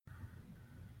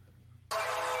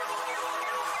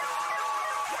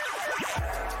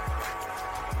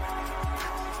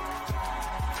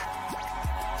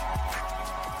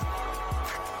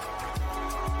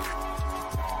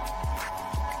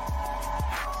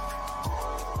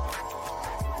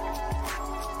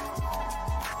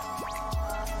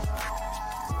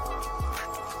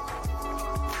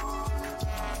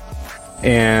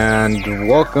And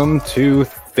welcome to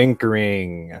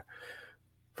Thinkering.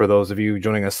 For those of you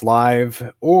joining us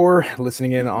live or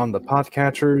listening in on the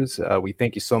podcatchers, we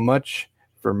thank you so much.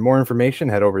 For more information,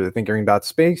 head over to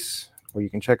thinkering.space, where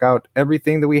you can check out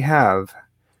everything that we have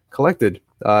collected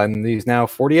in these now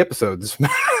 40 episodes.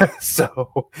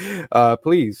 So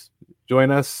please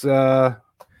join us by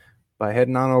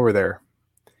heading on over there.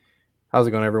 How's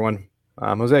it going, everyone?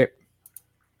 I'm Jose.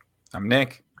 I'm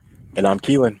Nick. And I'm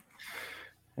Keelan.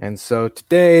 And so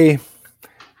today,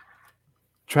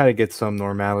 try to get some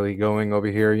normality going over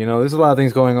here. You know, there's a lot of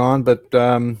things going on, but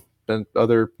then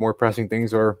other more pressing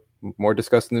things are more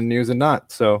discussed in the news than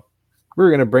not. So we're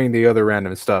going to bring the other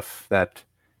random stuff that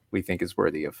we think is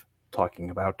worthy of talking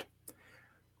about.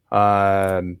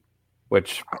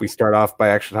 Which we start off by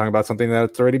actually talking about something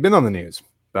that's already been on the news.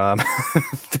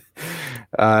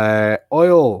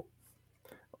 Oil.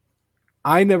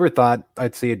 I never thought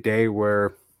I'd see a day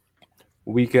where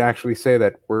we could actually say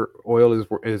that oil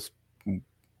is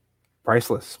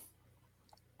priceless.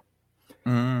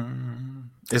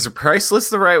 Is priceless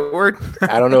the right word?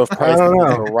 I don't know if priceless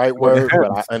is the right word,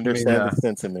 but I understand the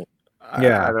sentiment.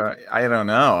 I don't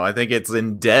know. I think it's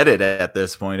indebted at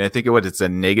this point. I think it's a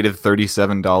negative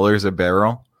 $37 a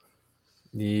barrel.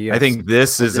 Yes. I think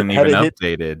this isn't even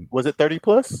updated. Was it 30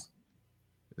 plus?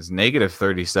 It's negative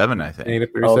 37, I think.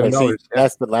 Negative $37. Okay,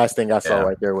 that's the last thing I saw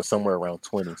right there was somewhere around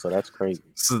 20. So that's crazy.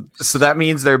 So that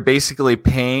means they're basically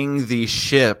paying the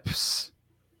ships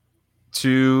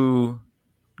to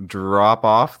drop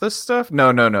off the stuff? No.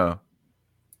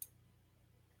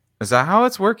 Is that how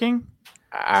it's working?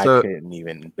 I couldn't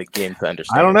even begin to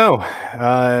understand. I don't know.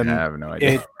 I have no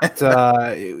idea.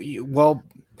 Well,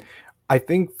 I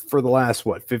think for the last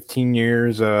 15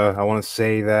 years, I want to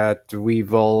say that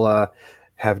we've all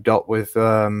have dealt with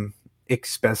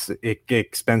expensive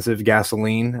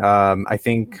gasoline. I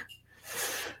think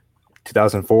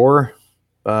 2004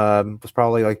 was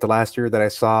probably like the last year that I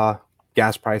saw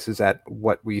gas prices at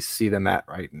what we see them at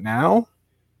right now,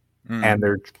 and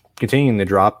they're continuing to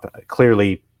drop.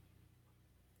 Clearly,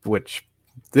 which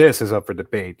this is up for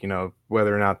debate. You know,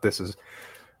 whether or not this is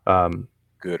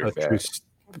good or bad.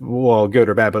 Good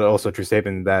or bad, but also a true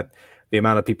statement that the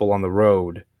amount of people on the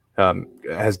road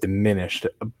has diminished.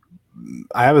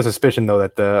 I have a suspicion, though,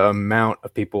 that the amount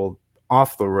of people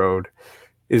off the road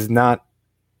it's not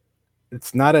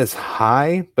as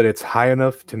high, but it's high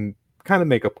enough to kind of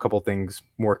make a couple things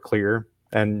more clear.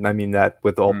 And I mean that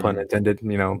with all pun intended.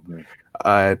 You know,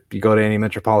 you go to any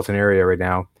metropolitan area right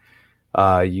now,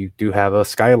 you do have a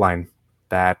skyline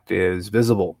that is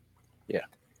visible. Yeah.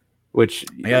 Which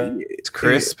it's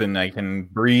crisp and I can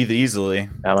breathe easily.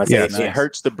 It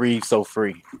hurts to breathe so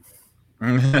free.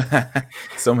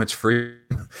 So much free.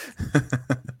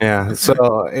 Yeah,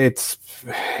 so it's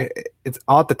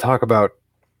odd to talk about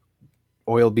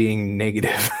oil being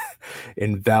negative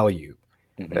in value.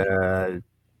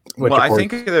 Well, I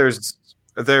think there's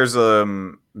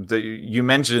you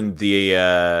mentioned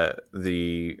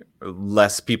the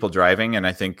less people driving, and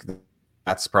I think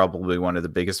that's probably one of the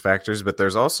biggest factors. But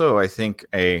there's also, I think,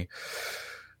 a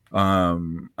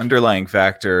underlying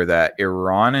factor that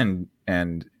Iran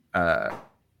and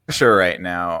Russia right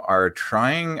now are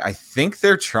trying. I think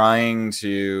they're trying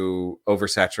to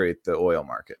oversaturate the oil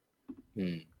market.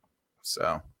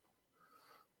 So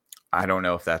I don't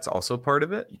know if that's also part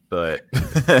of it, but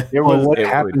what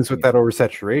happens with that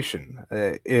oversaturation?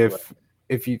 If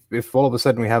all of a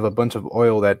sudden we have a bunch of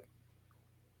oil that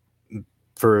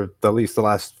for at least the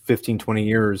last 15, 20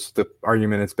 years, the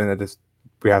argument has been that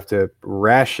we have to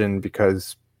ration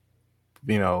because,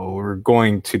 you know, we're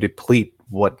going to deplete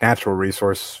what natural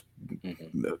resource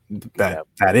that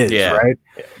is, right?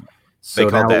 Yeah. So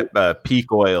they call that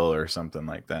peak oil or something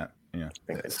like that. Yeah.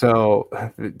 So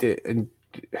I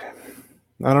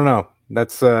don't know.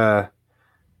 That's it's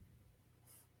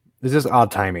just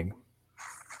odd timing,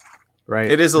 right?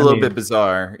 It is a little bit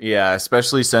bizarre, yeah.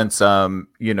 Especially since so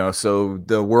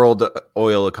the world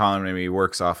oil economy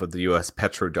works off of the U.S.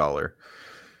 petrodollar.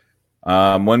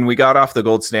 When we got off the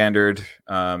gold standard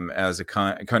as a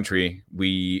country,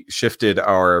 we shifted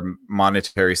our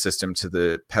monetary system to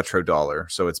the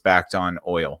petrodollar, so it's backed on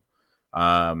oil.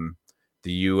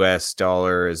 The U.S.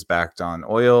 dollar is backed on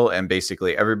oil, and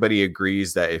basically everybody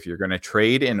agrees that if you're going to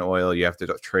trade in oil, you have to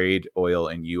trade oil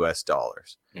in U.S.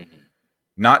 dollars.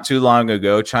 Not too long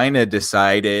ago, China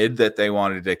decided that they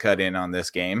wanted to cut in on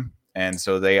this game, and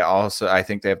so they also, I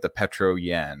think they have the petro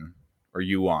yuan.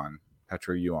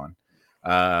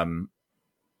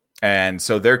 And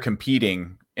so they're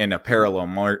competing in a parallel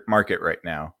market right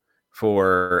now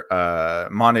for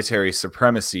monetary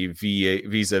supremacy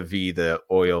vis-a-vis the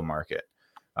oil market.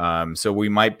 So we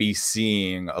might be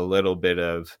seeing a little bit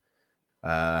of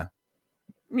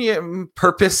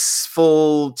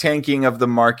purposeful tanking of the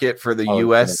market for the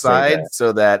US side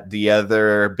so that the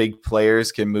other big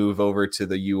players can move over to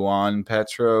the yuan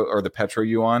petro or the petro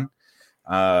yuan.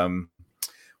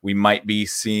 We might be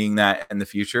seeing that in the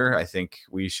future. I think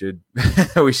we should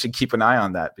we should keep an eye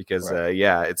on that because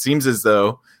it seems as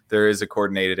though there is a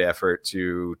coordinated effort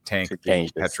to tank the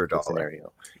petrodollar.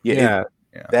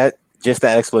 That just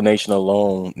that explanation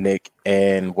alone, Nick,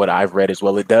 and what I've read as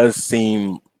well, it does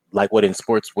seem like what in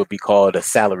sports would be called a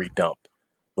salary dump.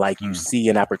 Like you see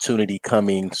an opportunity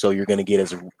coming, so you're going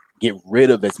to get rid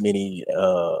of as many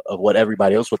of what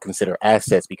everybody else would consider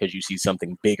assets because you see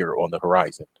something bigger on the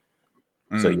horizon.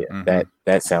 So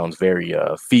that sounds very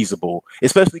feasible,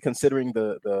 especially considering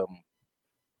the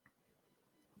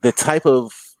type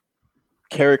of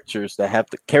characters that have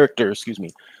to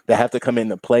come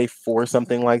into play for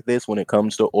something like this when it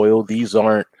comes to oil. This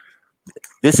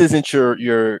isn't your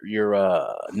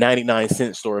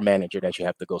 99-cent store manager that you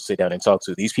have to go sit down and talk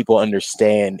to. These people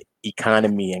understand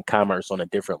economy and commerce on a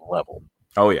different level.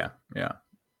 Oh yeah,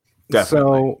 definitely.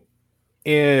 So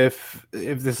if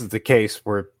this is the case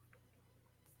where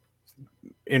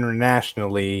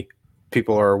internationally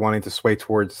people are wanting to sway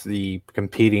towards the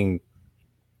competing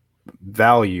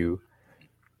value,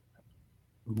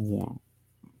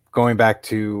 going back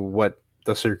to what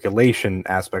the circulation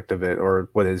aspect of it or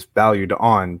what is valued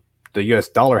on, the US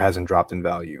dollar hasn't dropped in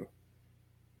value.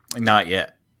 Not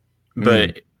yet.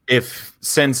 But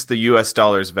since the US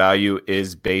dollar's value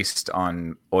is based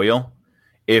on oil,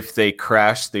 if they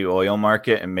crash the oil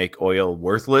market and make oil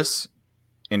worthless,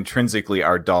 intrinsically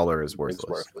our dollar is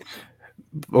worthless.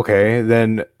 Okay,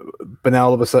 then, but now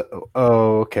all of a sudden,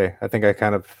 okay. I think I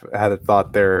kind of had a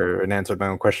thought there and answered my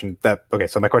own question.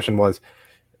 So my question was,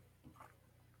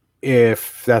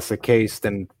 if that's the case,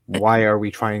 then why are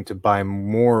we trying to buy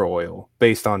more oil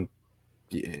based on,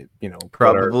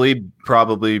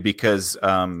 probably because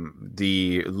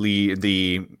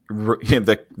the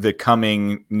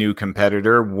coming new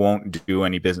competitor won't do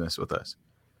any business with us.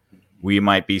 We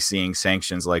might be seeing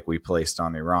sanctions like we placed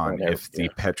on Iran if the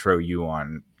petro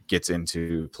yuan gets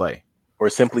into play, or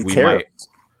simply tariffs.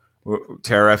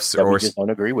 Tariffs or just don't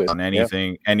agree with on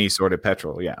anything, any sort of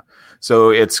petrol. Yeah.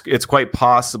 So it's quite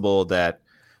possible that,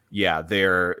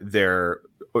 they're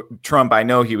Trump, I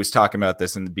know he was talking about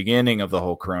this in the beginning of the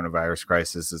whole coronavirus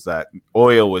crisis, is that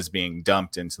oil was being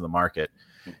dumped into the market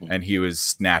and he was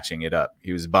snatching it up.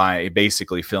 He was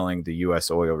basically filling the US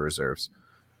oil reserves.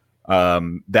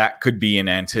 That could be an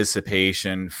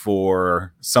anticipation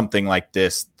for something like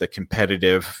this, the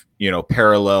competitive,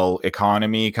 parallel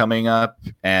economy coming up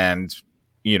and,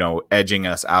 edging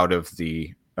us out of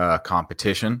the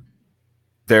competition.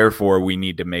 Therefore, we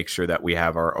need to make sure that we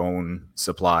have our own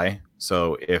supply.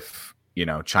 So if,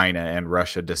 China and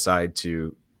Russia decide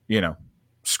to,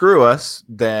 screw us,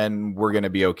 then we're going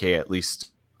to be okay, at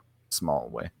least a small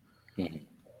way.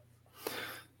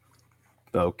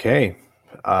 Okay.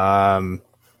 Well,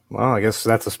 I guess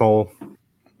that's a small,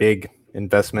 big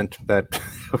investment that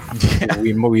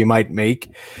we might make.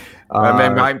 It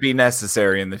might be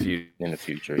necessary in the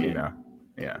future.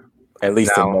 At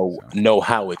least to know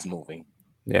how it's moving.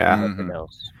 Yeah. Nothing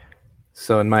else.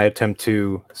 So in my attempt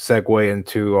to segue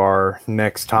into our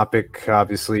next topic,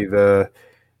 obviously the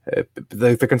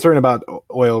concern about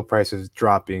oil prices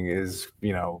dropping is,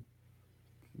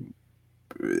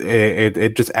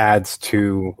 it just adds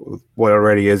to what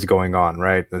already is going on,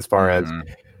 right? As far as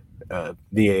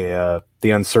the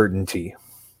uncertainty,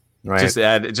 right?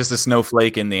 Just a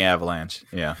snowflake in the avalanche.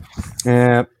 Yeah.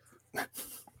 Yeah.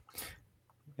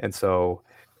 And so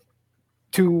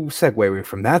to segue away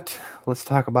from that, let's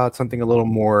talk about something a little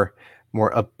more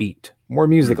upbeat, more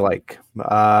music-like,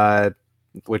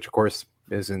 which of course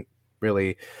isn't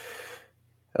really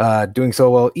doing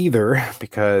so well either,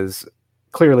 because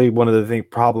clearly one of the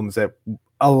problems that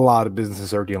a lot of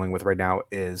businesses are dealing with right now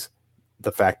is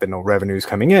the fact that no revenue is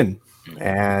coming in.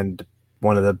 And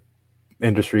one of the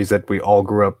industries that we all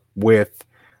grew up with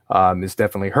is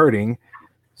definitely hurting.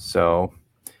 So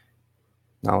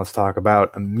now let's talk about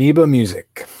amoeba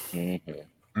music. It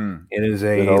is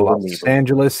a Los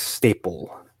Angeles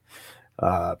staple,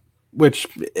 which,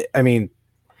 I mean,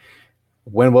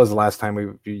 when was the last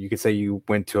time you could say you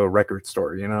went to a record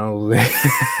store? The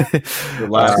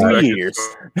last 2 years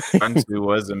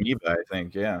was Amoeba, I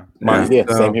think. Yeah,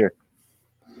 same here.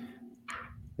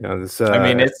 I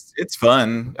mean, it's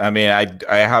fun. I mean,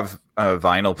 I have a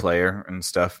vinyl player and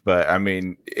stuff, but I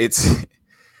mean, it's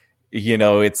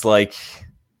it's like,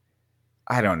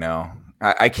 I don't know.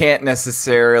 I can't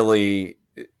necessarily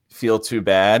feel too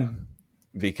bad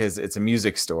because it's a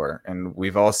music store, and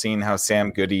we've all seen how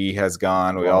Sam Goody has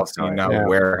gone. We all seen how Yeah.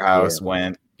 Warehouse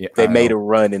went. Yeah, They made a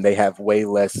run, and they have way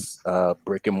less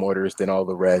brick and mortars than all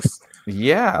the rest.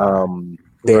 Yeah.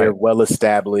 They're well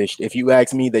established. If you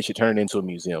ask me, they should turn it into a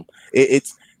museum. I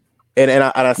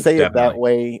say it that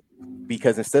way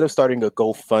because instead of starting a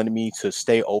GoFundMe to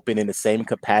stay open in the same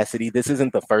capacity, this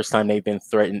isn't the first time they've been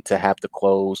threatened to have to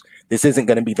close. This isn't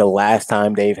going to be the last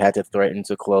time they've had to threaten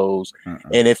to close.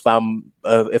 And if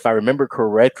I remember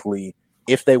correctly,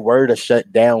 if they were to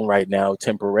shut down right now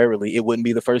temporarily, it wouldn't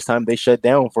be the first time they shut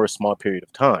down for a small period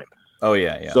of time. Oh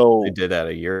yeah. So they did that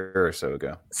a year or so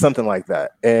ago, something like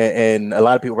that. And a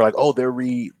lot of people were like, "Oh, they're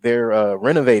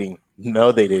renovating."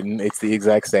 No, they didn't. It's the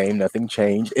exact same. Nothing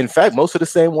changed. In fact, most of the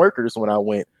same workers when I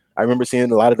went, I remember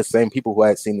seeing a lot of the same people who I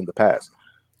had seen in the past.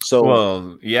 So,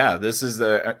 well, yeah, this is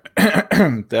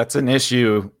that's an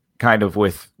issue kind of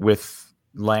with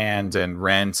land and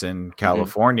rent in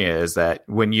California is that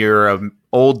when you're an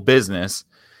old business,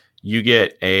 you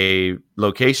get a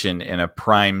location in a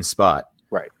prime spot.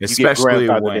 Right. Especially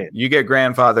when you get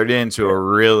grandfathered into a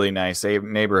really nice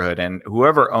neighborhood, and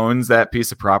whoever owns that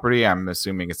piece of property, I'm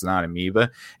assuming it's not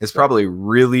Amoeba, is probably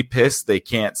really pissed they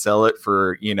can't sell it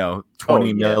for,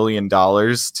 $20 million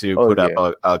to put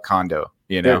up a condo.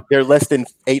 They're less than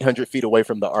 800 feet away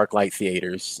from the ArcLight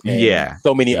theaters. And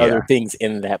so many other things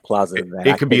in that plaza.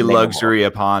 It could be luxury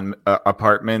upon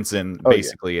apartments in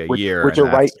basically a year. Which you're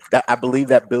right. I believe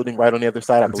that building right on the other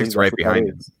side. I believe it's right behind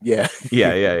it. Yeah.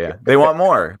 Yeah. They want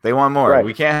more. Right.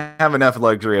 We can't have enough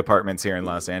luxury apartments here in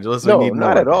Los Angeles. We need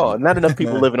not at all. Not enough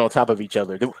people living on top of each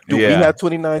other. Do we have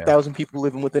 29,000 people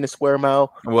living within a square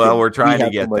mile? Well, we're trying to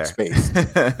get there. Space.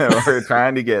 We're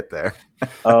trying to get there.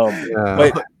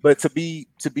 But to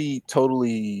be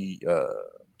totally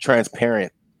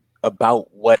transparent about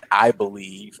what I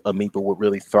believe Amoeba would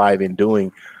really thrive in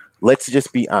doing, let's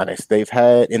just be honest. They've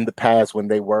had in the past when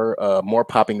they were a more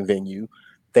popping venue,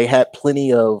 they had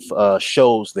plenty of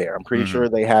shows there. I'm pretty sure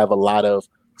they have a lot of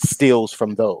stills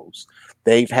from those.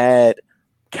 They've had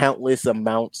countless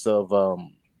amounts of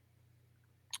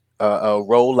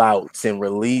rollouts and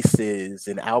releases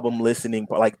and album listening.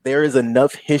 Like there is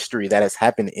enough history that has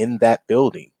happened in that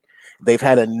building. They've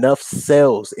had enough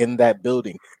sales in that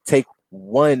building. Take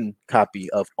one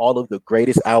copy of all of the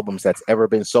greatest albums that's ever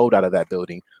been sold out of that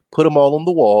building, put them all on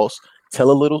the walls,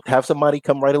 have somebody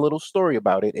come write a little story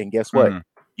about it. And guess what?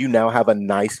 You now have a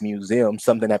nice museum,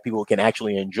 something that people can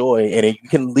actually enjoy. And you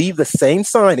can leave the same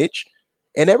signage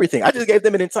and everything. I just gave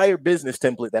them an entire business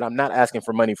template that I'm not asking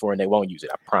for money for, and they won't use it.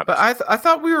 I promise. But I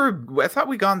thought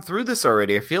we gone through this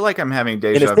already. I feel like I'm having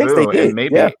deja vu,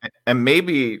 and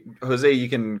maybe Jose, you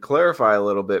can clarify a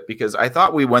little bit because I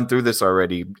thought we went through this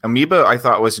already. Amoeba, I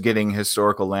thought was getting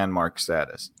historical landmark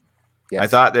status. Yes. I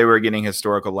thought they were getting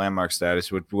historical landmark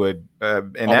status, which would,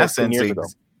 in essence,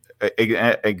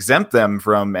 exempt them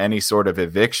from any sort of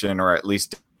eviction or at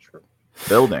least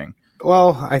building.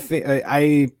 Well, I think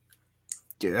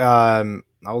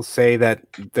I'll say that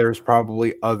there's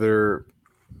probably other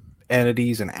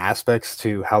entities and aspects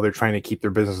to how they're trying to keep their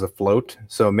business afloat.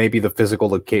 So maybe the physical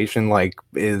location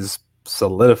is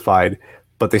solidified,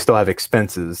 but they still have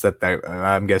expenses that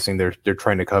I'm guessing they're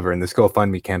trying to cover. And this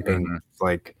GoFundMe campaign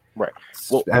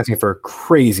asking for a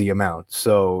crazy amount.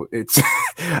 So it's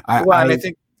I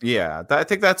think. Yeah, I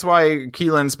think that's why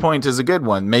Keelan's point is a good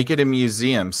one. Make it a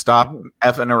museum. Stop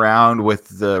effing around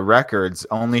with the records.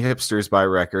 Only hipsters buy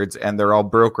records, and they're all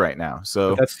broke right now.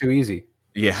 So that's too easy.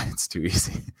 Yeah, it's too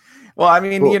easy. Well, I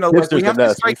mean, we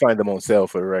find them on sale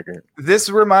for the record. This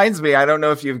reminds me. I don't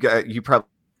know if you probably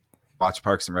watch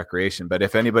Parks and Recreation, but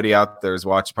if anybody out there has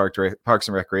watched Parks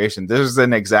and Recreation, there's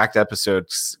an exact episode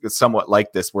somewhat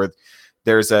like this where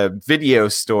there's a video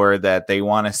store that they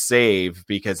want to save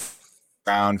because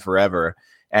around forever,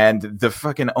 and the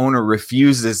fucking owner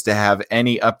refuses to have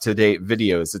any up-to-date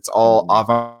videos. It's all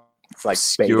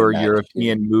obscure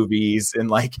European movies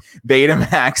and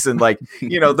Betamax and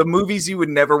the movies you would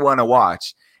never want to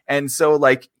watch. And so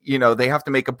they have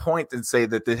to make a point and say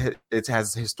that it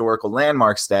has historical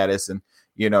landmark status, and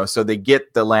so they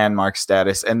get the landmark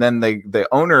status, and then the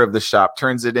owner of the shop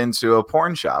turns it into a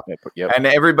porn shop, and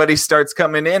everybody starts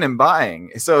coming in and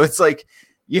buying. So it's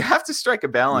you have to strike a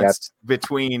balance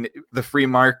between the free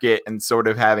market and sort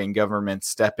of having government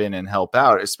step in and help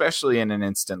out, especially in an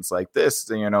instance like this.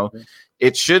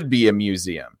 It should be a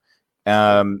museum.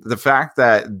 The fact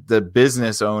that the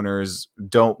business owners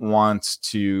don't want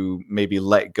to maybe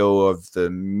let go of the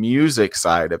music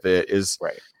side of it is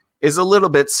a little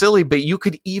bit silly, but you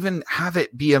could even have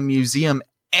it be a museum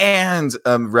and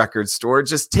a record store.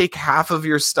 Just take half of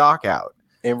your stock out.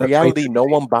 In reality, no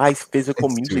one buys physical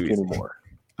music anymore.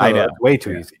 I know. It's way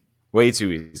too easy. Way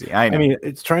too easy. I know. I mean,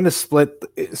 it's trying to split.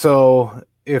 So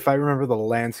if I remember the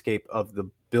landscape of the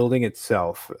building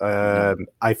itself,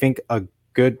 I think a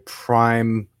good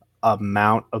prime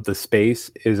amount of the space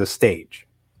is a stage.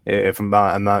 If I'm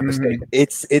not mistaken.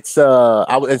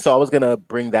 I was gonna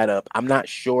bring that up. I'm not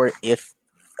sure if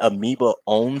Amoeba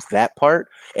owns that part,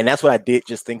 and that's what I did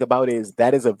just think about. Is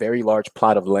that is a very large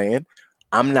plot of land.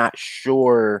 I'm not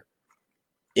sure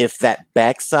if that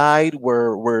backside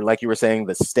where like you were saying,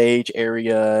 the stage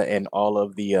area and all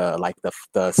of the like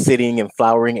the sitting and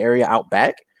flowering area out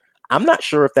back, I'm not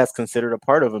sure if that's considered a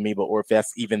part of Amoeba or if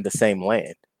that's even the same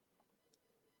land.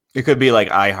 It could be like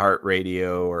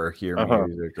iHeartRadio or Hear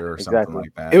Music or something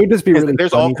like that. It would just be really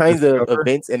there's all kinds of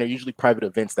events, and they're usually private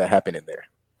events that happen in there.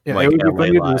 Yeah, like it would be LA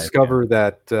funny to Live, discover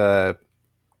that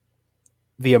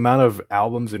the amount of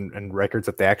albums and records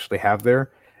that they actually have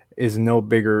there is no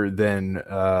bigger than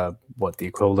what the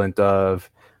equivalent of,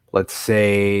 let's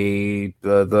say,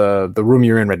 the room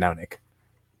you're in right now, Nick.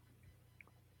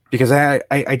 Because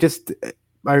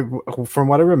from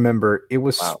what I remember, it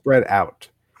was spread out.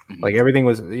 Like everything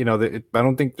was, I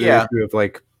don't think the issue of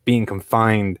like being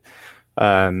confined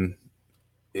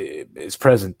is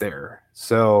present there.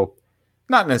 So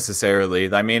not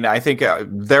necessarily. I mean, I think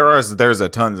there's a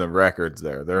tons of records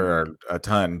there. There are a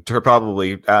ton,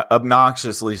 probably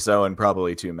obnoxiously so, and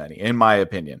probably too many, in my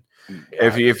opinion.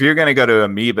 Yeah. If you're going to go to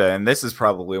Amoeba, and this is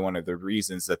probably one of the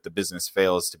reasons that the business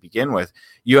fails to begin with,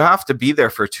 you have to be there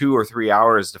for 2 or 3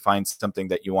 hours to find something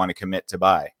that you want to commit to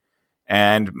buy.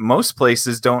 And most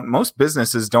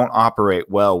businesses don't operate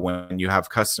well when you have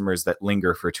customers that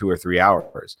linger for 2 or 3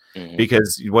 hours.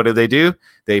 Because what do?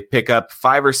 They pick up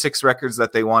 5 or 6 records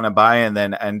that they want to buy and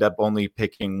then end up only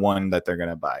picking one that they're going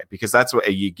to buy. Because that's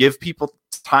what you give people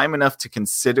time enough to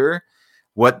consider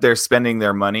what they're spending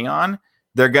their money on.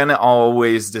 They're going to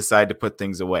always decide to put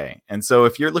things away. And so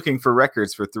if you're looking for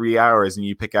records for 3 hours and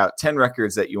you pick out 10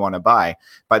 records that you want to buy,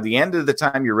 by the end of the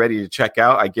time you're ready to check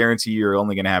out, I guarantee you're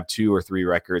only going to have 2 or 3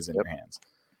 records in your hands,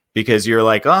 because you're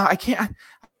like, oh, I can't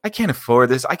afford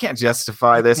this. I can't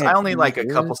justify this. I only like a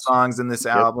couple songs in this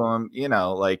album,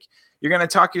 like you're going to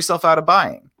talk yourself out of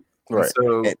buying. Right.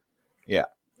 And so, yeah.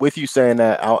 With you saying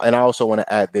that, and I also want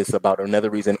to add this about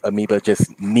another reason Amoeba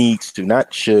just needs to,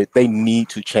 not should, they need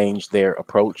to change their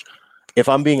approach. If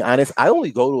I'm being honest, I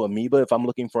only go to Amoeba if I'm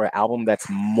looking for an album that's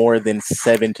more than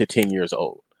 7 to 10 years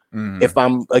old. If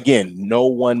no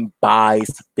one buys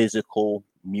physical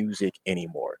music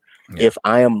anymore. If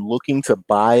I am looking to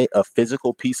buy a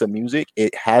physical piece of music,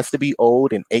 it has to be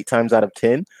old, and 8 times out of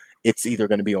 10, it's either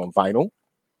going to be on vinyl,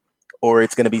 or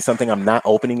it's going to be something I'm not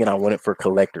opening and I want it for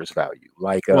collector's value.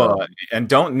 Like, and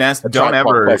don't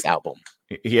ever Quest album.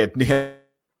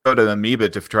 Go to Amoeba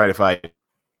to try to find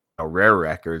rare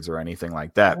records or anything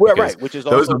like that. Right, which is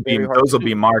those will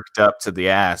be marked up to the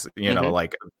ass.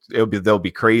 Like they'll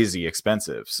be crazy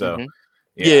expensive. So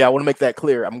I want to make that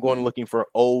clear. I'm going looking for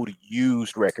old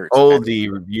used records.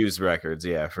 Used records,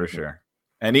 yeah, for sure.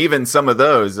 And even some of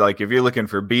those, like if you're looking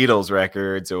for Beatles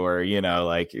records or,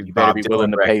 like you better be willing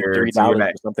to pay $3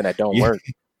 for something that don't work.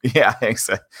 Yeah,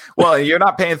 exactly. Well, you're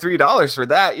not paying $3 for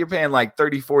that. You're paying like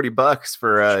 $30-$40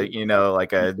 for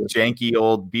like a janky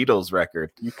old Beatles record.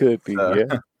 You could be,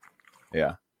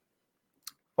 yeah.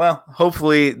 Well,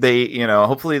 hopefully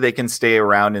they can stay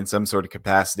around in some sort of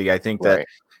capacity. I think that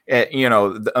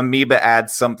the Amoeba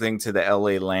adds something to the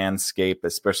LA landscape,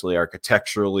 especially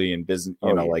architecturally and business,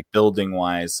 like building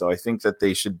wise. So I think that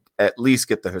they should at least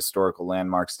get the historical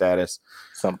landmark status.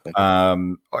 Something.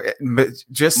 But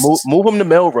just move them to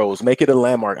Melrose, make it a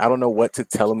landmark. I don't know what to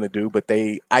tell them to do, but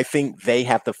I think they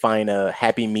have to find a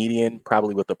happy median,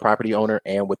 probably with the property owner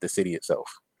and with the city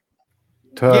itself.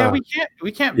 Yeah, we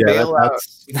can't bail out.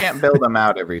 We can't bail them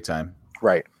out every time.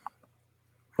 Right.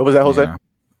 What was that, Jose? Yeah.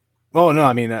 Oh no,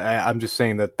 I mean I'm just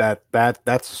saying that's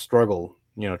a struggle.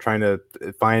 Trying to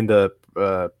find a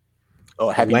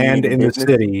land in the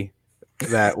city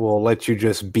that will let you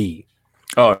just be.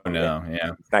 Oh no,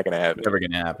 yeah, it's not gonna happen. Never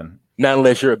gonna happen. Not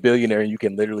unless you're a billionaire and you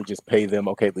can literally just pay them.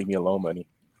 Okay, leave me alone, money.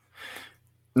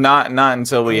 Not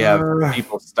until we have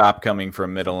people stop coming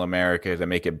from Middle America to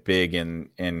make it big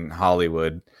in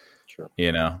Hollywood. Sure.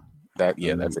 That's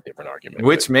a different argument.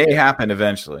 Which may happen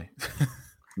eventually.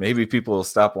 Maybe people will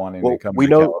stop wanting to come. We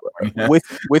know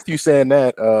with you saying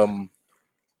that,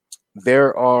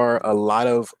 there are a lot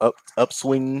of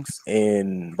upswings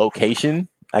in location,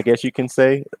 I guess you can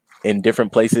say, in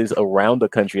different places around the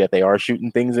country that they are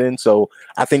shooting things in. So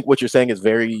I think what you're saying is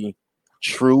very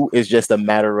true. It's just a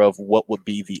matter of what would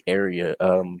be the area.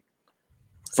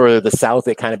 For the South,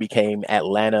 it kind of became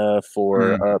Atlanta.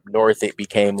 For up north, it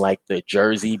became like the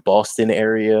Jersey, Boston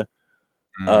area.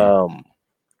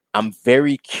 I'm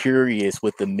very curious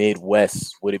with the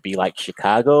Midwest. Would it be like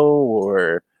Chicago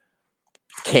or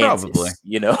Kansas? Probably.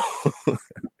 You know,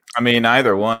 I mean,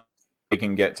 either one. They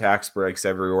can get tax breaks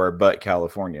everywhere but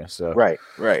California. So right.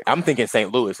 I'm thinking St.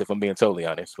 Louis, if I'm being totally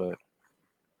honest, but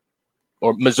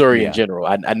or Missouri in general.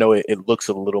 I know it looks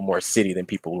a little more city than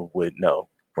people would know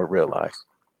or realize.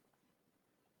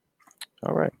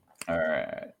 All right.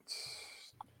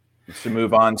 We should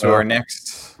move on to our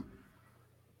next.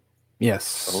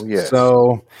 Yes. Oh, yes.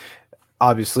 So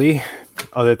obviously,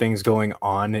 other things going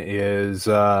on is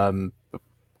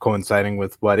coinciding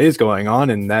with what is going on,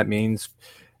 and that means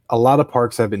a lot of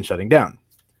parks have been shutting down.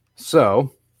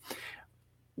 So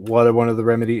what are one of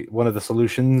the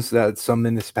solutions that some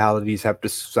municipalities have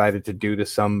decided to do to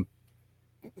some,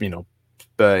 in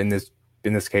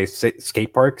this case,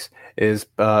 skate parks is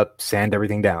sand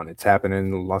everything down. It's happening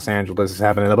in Los Angeles. It's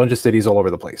happening in a bunch of cities all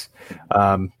over the place.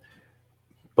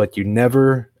 But you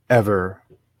never, ever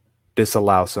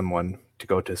disallow someone to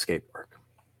go to a skate park.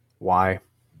 Why?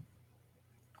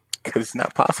 Because it's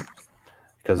not possible.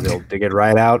 Because they'll dig it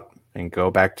right out and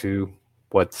go back to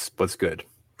what's good.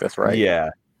 That's right. Yeah.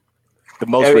 The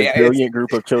most resilient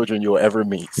group of children you'll ever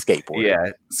meet, skateboarders.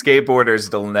 Yeah,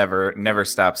 skateboarders, they'll never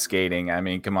stop skating. I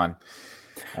mean, come on.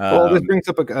 Well, this brings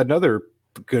up another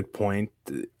good point.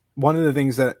 One of the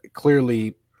things that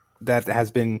clearly that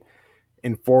has been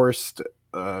enforced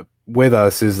with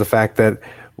us is the fact that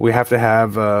we have to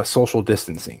have social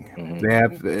distancing. Mm-hmm. They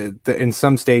have in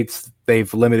some states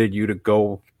they've limited you to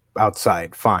go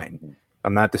outside. Fine,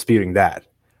 I'm not disputing that.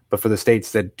 But for the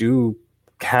states that do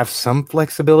have some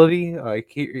flexibility, like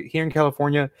here in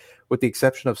California, with the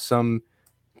exception of some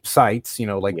sites,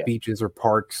 beaches or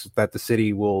parks that the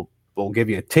city will give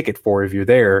you a ticket for if you're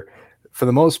there, for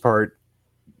the most part,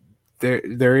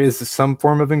 there is some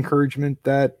form of encouragement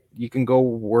that you can go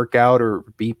work out or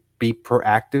be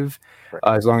proactive,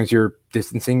 as long as you're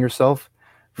distancing yourself.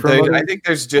 I think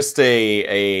there's just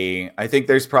I think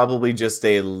there's probably just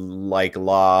a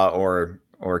law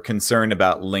or concern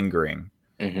about lingering.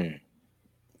 Mm-hmm.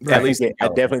 At least I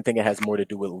definitely think it has more to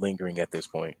do with lingering at this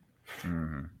point.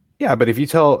 Mm-hmm. Yeah, but if you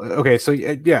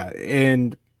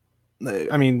and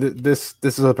I mean, this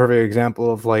is a perfect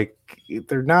example of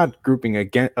they're not grouping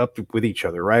up with each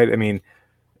other, right? I mean,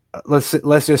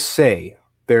 let's just say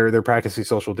they're practicing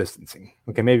social distancing.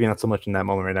 Okay, maybe not so much in that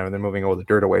moment right now, they're moving all the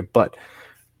dirt away, but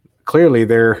clearly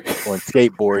they're on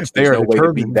skateboards. There's no way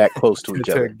to be that close to each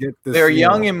other. They're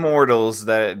young immortals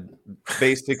that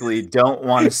basically don't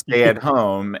want to stay at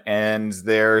home, and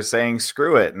they're saying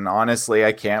screw it. And honestly,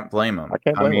 I can't blame them. I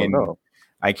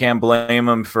can't blame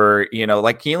them for,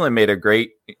 like Keelan made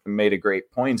a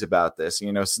great point about this.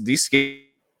 These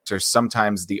skates are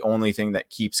sometimes the only thing that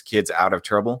keeps kids out of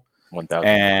trouble. 1,000.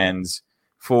 And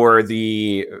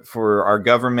for our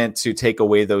government to take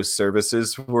away those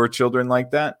services for children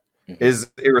like that is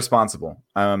irresponsible.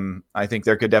 I think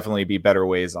there could definitely be better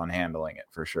ways on handling it,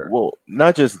 for sure. Well,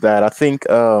 not just that. I think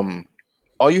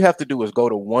all you have to do is go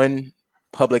to one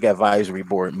public advisory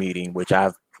board meeting, which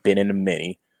I've been in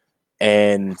many,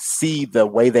 and see the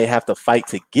way they have to fight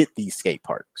to get these skate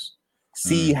parks.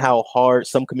 See how hard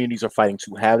some communities are fighting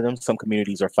to have them. Some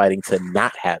communities are fighting to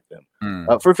not have them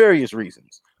for various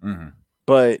reasons.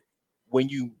 But when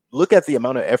you look at the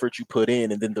amount of effort you put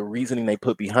in and then the reasoning they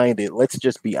put behind it, let's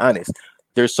just be honest.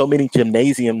 There's so many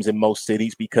gymnasiums in most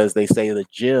cities because they say the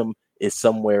gym is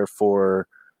somewhere for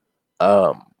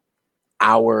our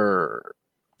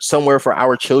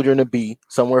children to be,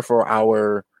 somewhere for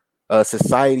our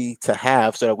society to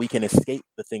have, so that we can escape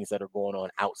the things that are going on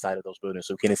outside of those buildings.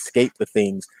 So we can escape the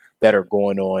things that are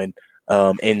going on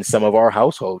in some of our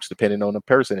households, depending on the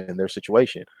person and their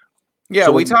situation. Yeah,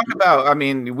 so we talk about, I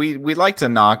mean, we like to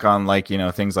knock on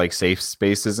things like safe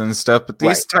spaces and stuff, but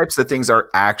these types of things are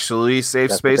actually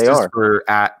safe spaces for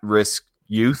at-risk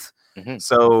youth.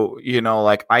 So,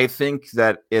 I think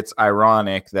that it's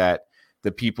ironic that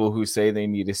the people who say they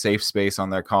need a safe space on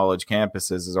their college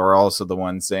campuses are also the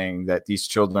ones saying that these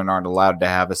children aren't allowed to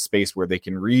have a space where they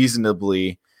can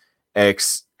reasonably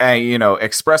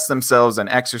express themselves and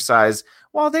exercise.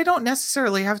 Well, they don't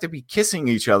necessarily have to be kissing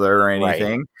each other or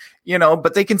anything,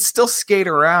 but they can still skate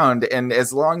around. And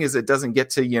as long as it doesn't get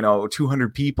to,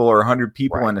 200 people or 100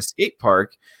 people in a skate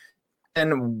park,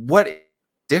 then what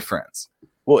difference?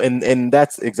 Well, and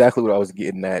that's exactly what I was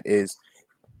getting at is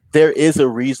there is a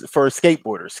reason for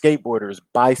skateboarders,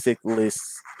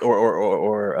 bicyclists,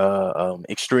 or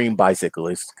extreme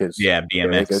bicyclists. Because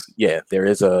BMX. There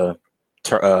is a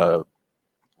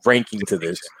ranking to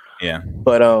this. Yeah.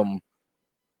 But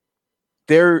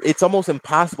it's almost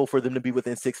impossible for them to be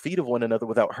within 6 feet of one another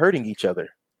without hurting each other.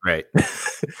 Right.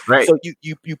 Right. So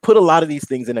you put a lot of these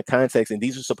things in a context, and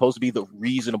these are supposed to be the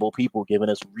reasonable people giving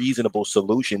us reasonable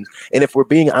solutions. And if we're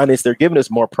being honest, they're giving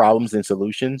us more problems than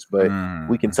solutions, but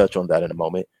we can touch on that in a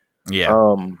moment.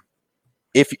 Yeah.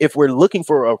 If we're looking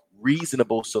for a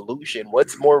reasonable solution,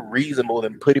 what's more reasonable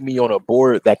than putting me on a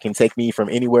board that can take me from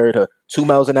anywhere to 2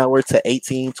 miles an hour to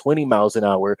 18, 20 miles an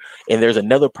hour, and there's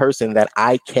another person that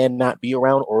I cannot be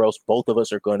around, or else both of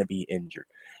us are going to be injured.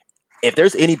 If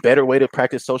there's any better way to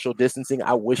practice social distancing,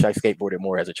 I wish I skateboarded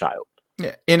more as a child.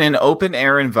 Yeah. In an open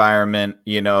air environment,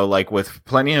 like with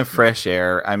plenty of fresh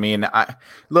air. I mean,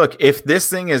 look, if this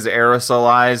thing is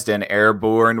aerosolized and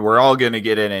airborne, we're all going to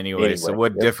get it anyway. So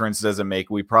what difference does it make?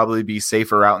 We'd probably be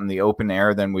safer out in the open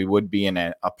air than we would be in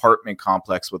an apartment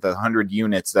complex with 100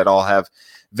 units that all have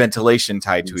ventilation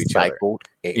tied to each other.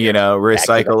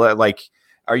 Recycle it. Like,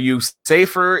 are you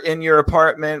safer in your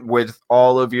apartment with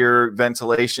all of your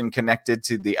ventilation connected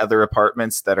to the other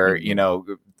apartments that are,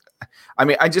 I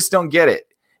mean, I just don't get it.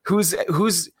 Who's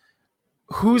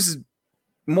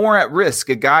more at risk?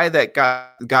 A guy that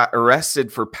got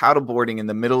arrested for paddleboarding in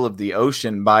the middle of the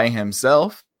ocean by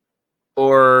himself,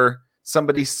 or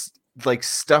somebody like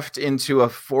stuffed into a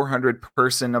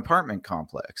 400-person apartment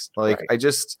complex? Like, right.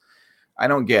 I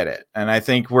don't get it. And I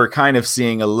think we're kind of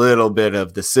seeing a little bit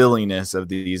of the silliness of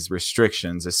these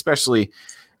restrictions, especially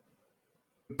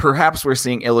perhaps we're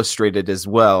seeing illustrated as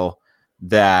well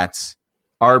that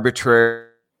arbitrary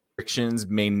restrictions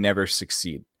may never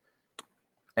succeed.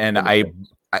 And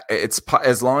it's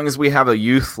as long as we have a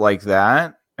youth like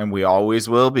that, and we always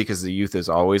will, because the youth is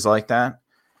always like that,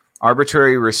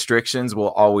 arbitrary restrictions will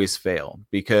always fail,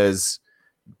 because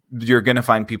you're going to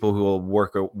find people who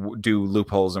will do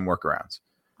loopholes and workarounds.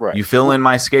 Right. You fill in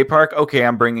my skate park. Okay.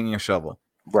 I'm bringing a shovel.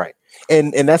 Right.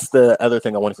 And that's the other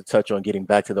thing I wanted to touch on, getting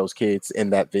back to those kids in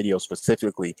that video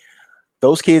specifically.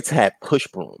 Those kids had push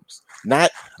brooms, not,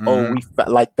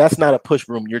 that's not a push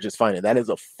broom you're just finding. That is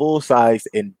a full-size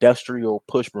industrial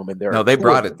push broom. And they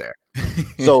brought it there.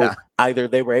 So either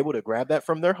they were able to grab that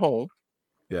from their home,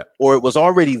 or it was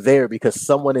already there because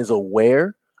someone is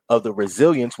aware of the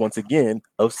resilience, once again,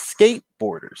 of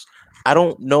skateboarders. I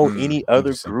don't know any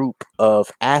other group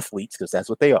of athletes, because that's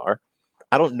what they are.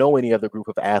 I don't know any other group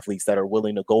of athletes that are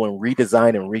willing to go and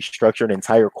redesign and restructure an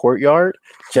entire courtyard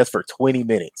just for 20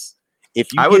 minutes.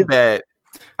 I would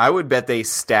bet they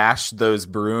stashed those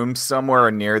brooms somewhere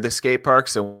near the skate park,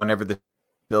 so whenever the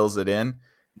fills it in,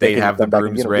 they have the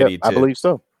brooms ready. I believe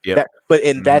so. Yeah, but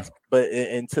to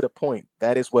the point,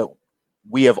 that is what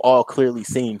we have all clearly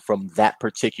seen from that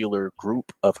particular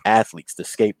group of athletes, the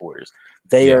skateboarders.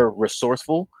 They are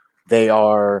resourceful. They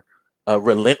are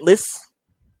relentless.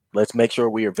 Let's make sure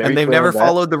we are very. And they've never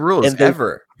followed the rules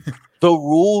ever. The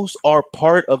rules are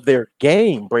part of their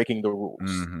game, breaking the rules.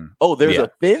 Mm-hmm. Oh, there's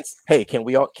a fence. Hey,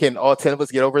 can all 10 of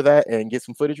us get over that and get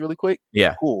some footage really quick?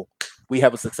 Yeah. Cool. We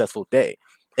have a successful day.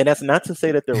 And that's not to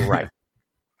say that they're right,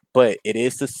 but it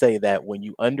is to say that when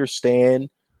you understand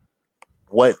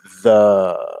what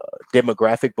the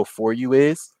demographic before you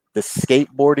is, the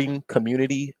skateboarding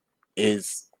community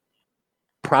is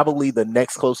probably the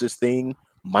next closest thing,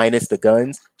 minus the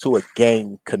guns, to a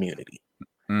gang community.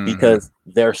 Because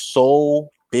their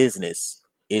sole business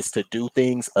is to do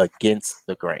things against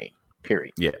the grain,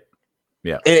 period.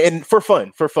 Yeah. And for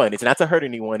fun. It's not to hurt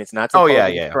anyone. It's not to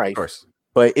of course.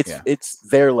 But it's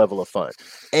their level of fun.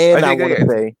 And I want to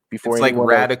say, before it's like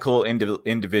radical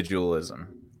individualism.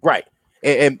 Right.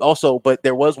 And also, but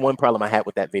there was one problem I had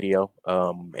with that video,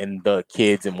 and the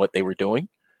kids and what they were doing.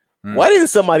 Why didn't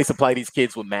somebody supply these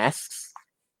kids with masks?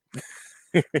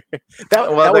 that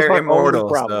was my immortal,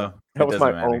 only problem. So that was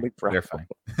my only problem.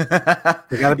 They're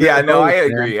fine. Yeah, no, I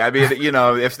agree. I mean,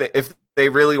 if they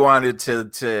really wanted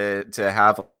to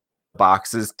have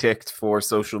boxes ticked for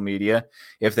social media,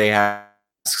 if they had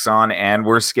masks on and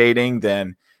were skating,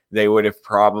 then they would have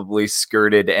probably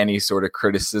skirted any sort of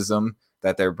criticism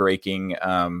that they're breaking,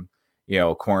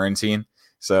 quarantine.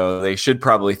 So they should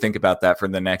probably think about that for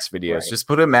the next videos. Right. Just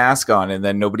put a mask on, and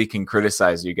then nobody can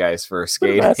criticize you guys for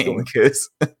skating.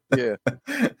 Yeah.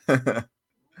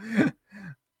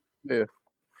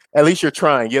 At least you're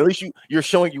trying. At least you're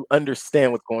showing you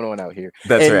understand what's going on out here.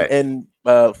 That's right. And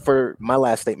for my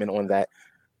last statement on that,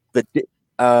 the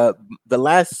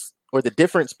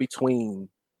difference between,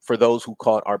 for those who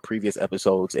caught our previous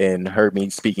episodes and heard me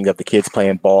speaking of the kids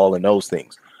playing ball and those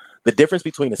things, The difference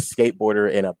between a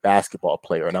skateboarder and a basketball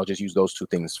player, and I'll just use those two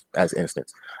things as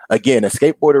instance. Again, a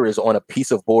skateboarder is on a piece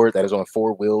of board that is on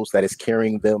 4 wheels that is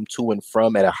carrying them to and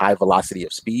from at a high velocity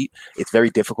of speed. It's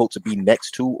very difficult to be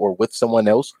next to or with someone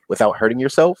else without hurting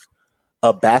yourself.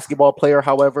 A basketball player,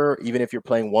 however, even if you're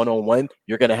playing one-on-one,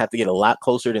 you're going to have to get a lot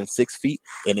closer than 6 feet,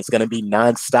 and it's going to be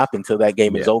nonstop until that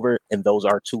game is over. And those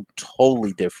are two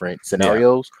totally different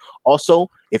scenarios. Also,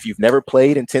 if you've never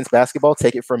played intense basketball,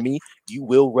 take it from me, you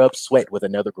will rub sweat with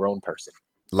another grown person.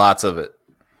 Lots of it.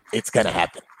 It's going to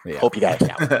happen. Hope you guys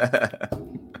shower.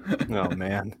 Oh,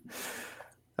 man.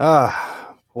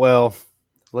 Well,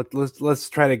 let's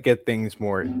try to get things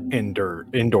more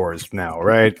indoors now,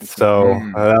 right? So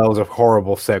that was a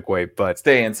horrible segue, but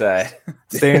stay inside.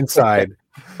 Stay inside.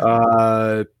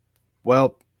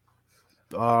 Well,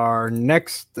 our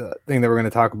next thing that we're going to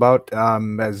talk about,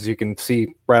 as you can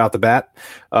see right off the bat,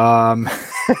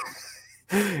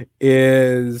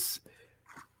 is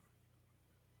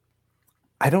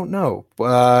I don't know.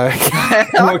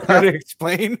 Can you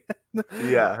explain?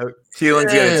 Yeah,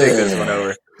 Keelan's going to take this one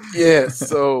over. Yeah,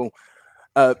 so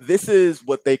this is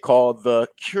what they call the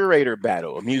curator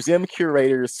battle. Museum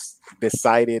curators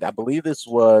decided, I believe this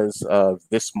was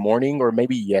this morning or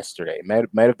maybe yesterday. Might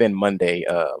have been Monday,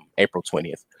 April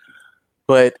 20th.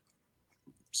 But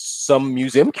some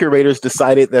museum curators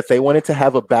decided that they wanted to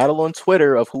have a battle on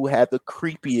Twitter of who had the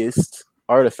creepiest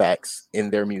artifacts in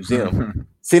their museum.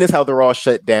 Seeing as how they're all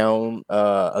shut down,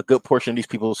 a good portion of these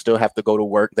people still have to go to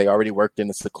work. They already worked in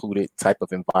a secluded type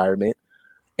of environment.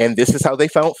 And this is how they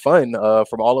found fun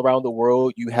from all around the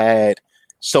world. You had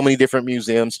so many different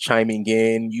museums chiming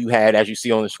in. You had, as you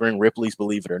see on the screen, Ripley's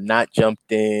Believe It or Not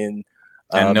jumped in.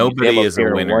 And nobody is a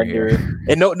winner here.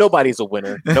 And nobody's a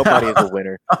winner. Nobody is a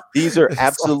winner. These are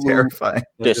absolute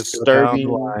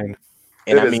disturbing.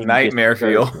 And I mean, nightmare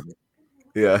feel.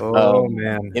 Yeah. Oh,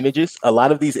 man. Images. A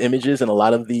lot of these images and a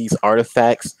lot of these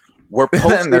artifacts were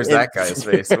posted. And there's that guy's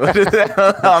face. What is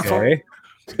that? Okay.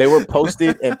 They were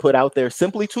posted and put out there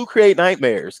simply to create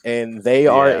nightmares, and they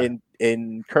are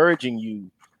encouraging you,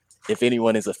 if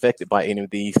anyone is affected by any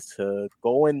of these, to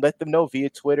go and let them know via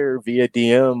Twitter, via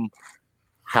DM,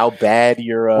 how bad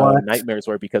your nightmares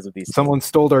were because of these. Someone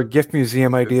stole our gift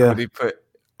museum idea.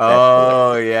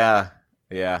 Yeah.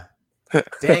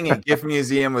 Dang it, gift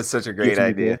museum was such a great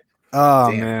idea.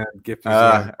 Oh, man, gift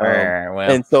museum.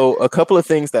 And so a couple of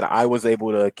things that I was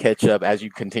able to catch up as you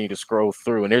continue to scroll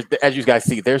through, and there's, as you guys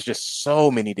see, there's just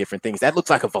so many different things. That looks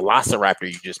like a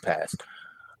velociraptor you just passed.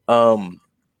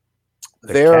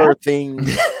 There are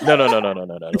things. No.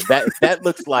 That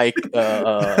looks like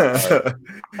a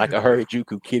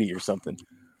Harajuku kitty or something.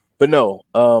 But no,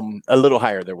 a little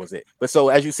higher there was it. But so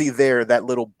as you see there, that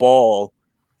little ball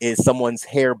is someone's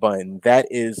hair bun. That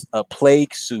is a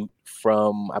plague suit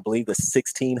from, I believe, the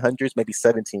 1600s, maybe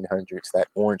 1700s. That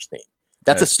orange thing.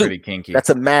 That's a suit. Pretty kinky. That's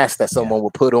a mask that someone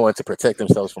will put on to protect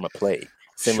themselves from a plague,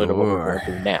 similar to what we're going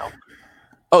through now.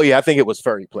 Oh yeah, I think it was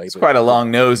furry play. It's quite a long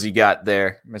nose you got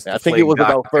there, Mr. I think it was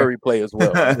about furry play as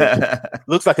well.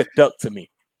 Looks like a duck to me.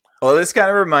 Well, this kind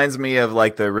of reminds me of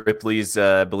like the Ripley's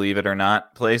Believe It or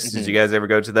Not place. Mm-hmm. Did you guys ever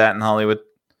go to that in Hollywood?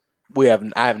 I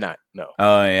have not. No.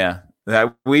 Oh yeah.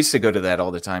 We used to go to that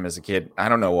all the time as a kid. I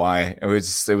don't know why. It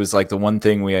was like the one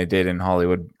thing I did in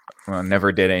Hollywood. Well,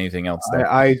 never did anything else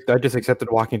there. I just accepted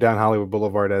walking down Hollywood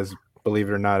Boulevard as, believe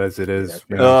it or not, as it is.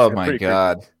 Oh my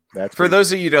God. For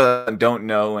those of you that don't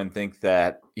know and think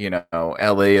that,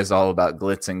 LA is all about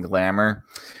glitz and glamour,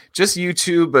 just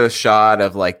YouTube a shot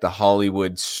of like the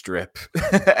Hollywood Strip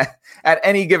at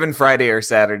any given Friday or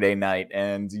Saturday night,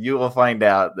 and you will find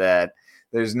out that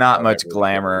there's not much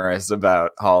glamorous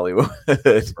about Hollywood.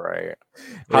 Right.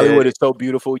 Hollywood is so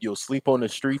beautiful, you'll sleep on the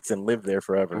streets and live there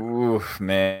forever. Oof,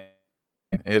 man.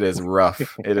 It is rough.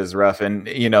 It is rough. And,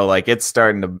 like it's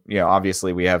starting to,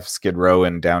 obviously we have Skid Row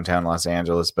in downtown Los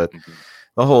Angeles, but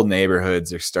the whole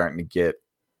neighborhoods are starting to get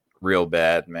real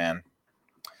bad, man.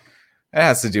 It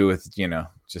has to do with,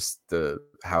 just the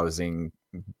housing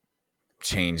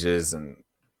changes and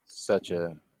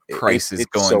prices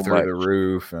going through the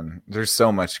roof, and there's so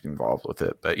much involved with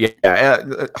it. But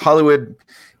Hollywood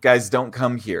guys, don't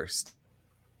come here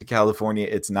to California.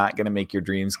 It's not going to make your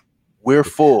dreams. We're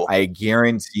full. I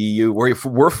guarantee you we're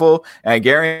full, and I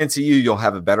guarantee you'll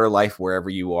have a better life wherever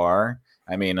you are.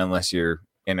 I mean, unless you're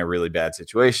in a really bad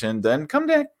situation, then come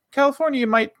to California. You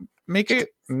might make it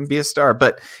and be a star.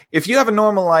 But if you have a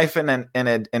normal life and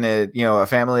a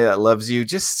family that loves you,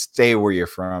 just stay where you're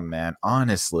from, man.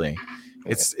 Honestly.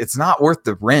 It's not worth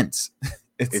the rent.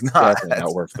 It's not. Definitely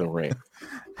not worth the rent.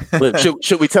 Look,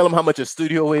 should we tell them how much a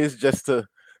studio is just to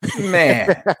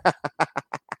man?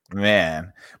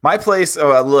 Man, my place.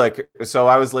 Oh, look. So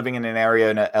I was living in an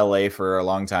area in LA for a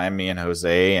long time. Me and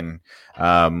Jose, and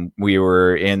we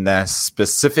were in that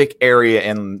specific area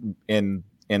in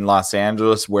Los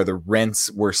Angeles where the rents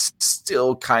were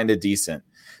still kind of decent,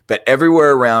 but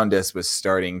everywhere around us was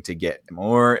starting to get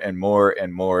more and more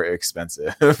and more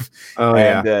expensive. Oh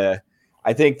and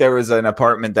I think there was an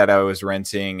apartment that I was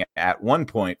renting at one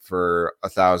point for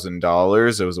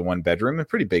 $1,000. It was a 1-bedroom, a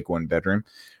pretty big 1-bedroom.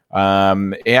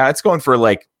 Yeah, it's going for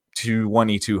like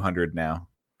 2,200 now.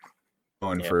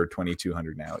 Going for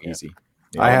 2,200 now, easy.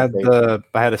 Yeah.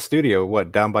 I had a studio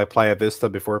down by Playa Vista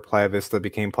before Playa Vista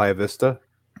became Playa Vista.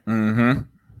 Mm-hmm.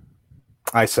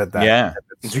 I said that. Yeah,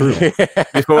 it's true.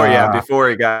 before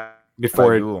it got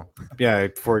Google.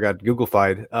 Before it got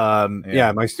Google-fied.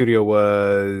 My studio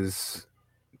was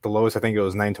the lowest. I think it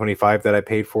was $925 that I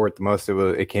paid for it. The most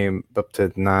it came up to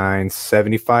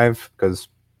 $975 because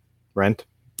rent.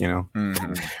 They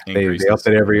upped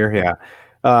it every year.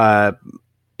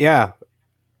 Yeah.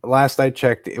 Last I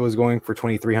checked, it was going for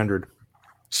 $2,300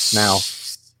 now.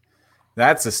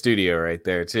 That's a studio right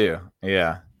there too.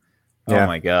 Yeah. Oh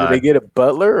my god. Do they get a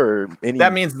butler or any?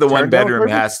 That means the 1-bedroom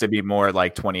has to be more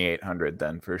like $2,800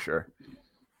 then for sure.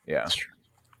 Yeah.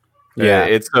 Yeah,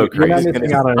 it's so crazy.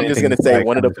 I'm just gonna say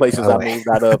one of the places I moved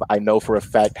out of, I know for a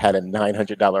fact had a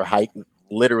 $900 hike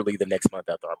literally the next month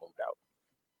after I moved out.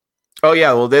 Oh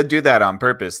yeah, well they'll do that on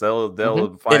purpose. They'll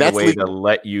find a way legal to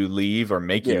let you leave or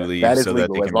make you leave that is so legal.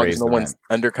 that they as can long raise as no the one's rent.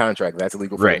 under contract. That's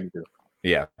illegal for them to do.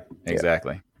 Yeah,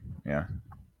 exactly. Yeah.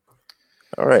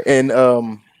 All right, and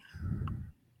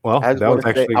well, that was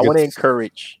actually. I want to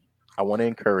encourage.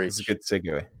 It's a good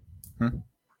segue.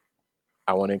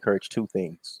 I want to encourage two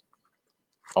things.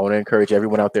 I want to encourage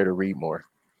everyone out there to read more.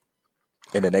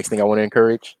 And the next thing I want to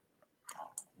encourage,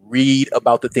 read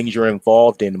about the things you're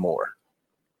involved in more.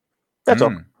 That's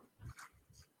all.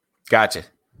 Gotcha.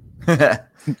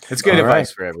 It's good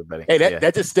advice for everybody. Hey,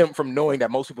 that just stemmed from knowing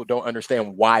that most people don't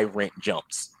understand why rent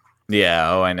jumps.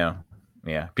 Yeah. Oh, I know.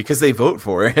 Yeah, because they vote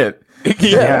for it.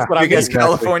 That's what because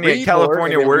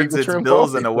California words its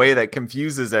bills in a way that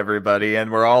confuses everybody,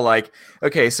 and we're all like,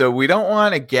 okay, so we don't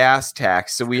want a gas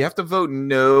tax, so we have to vote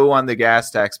no on the gas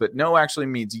tax, but no actually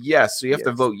means yes, so you have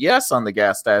to vote yes on the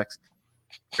gas tax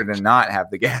or to not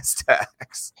have the gas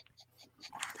tax.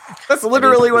 That's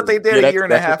literally what they did a year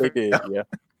and a half ago. They did. Yeah,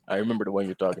 I remember the one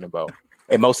you're talking about,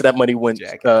 and most of that money went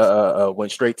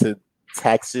straight to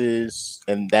taxes,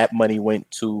 and that money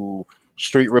went to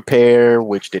street repair,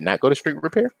 which did not go to street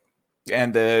repair.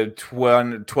 And the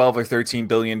 12 or $13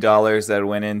 billion that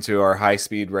went into our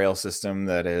high-speed rail system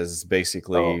that is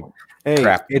basically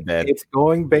crap in bed. It's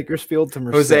going Bakersfield to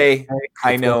Merced. Jose,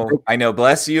 I know.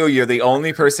 Bless you. You're the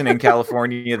only person in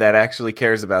California that actually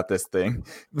cares about this thing.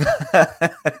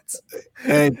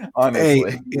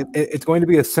 Honestly, it's going to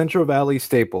be a Central Valley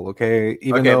staple. Okay,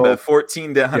 but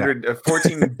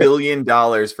 $14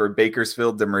 billion for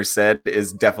Bakersfield to Merced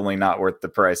is definitely not worth the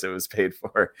price it was paid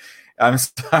for. I'm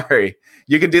sorry.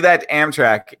 You can do that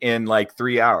Amtrak in like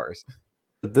 3 hours.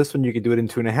 This one you can do it in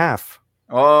 2.5.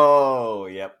 Oh,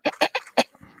 yep.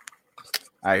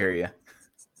 I hear you.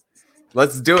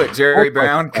 Let's do it, Jerry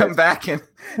Brown. Come back and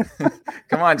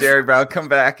come on, Jerry Brown. Come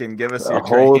back and give us your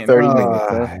whole 30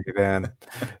 minutes. Man.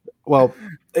 Well,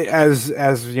 as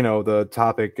you know, the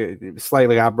topic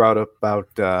slightly got brought up about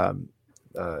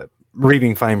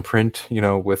reading fine print,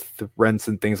 with the rents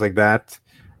and things like that.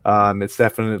 It's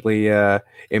definitely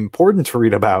important to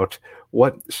read about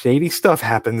what shady stuff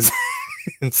happens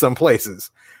in some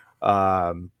places.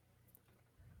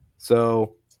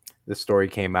 So this story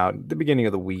came out at the beginning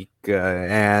of the week,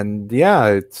 and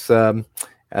it's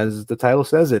as the title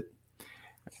says it.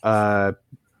 A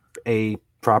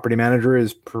property manager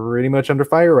is pretty much under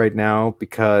fire right now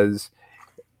because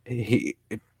he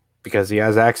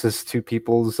has access to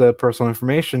people's personal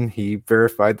information. He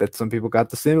verified that some people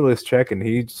got the stimulus check, and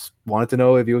he just wanted to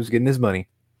know if he was getting his money.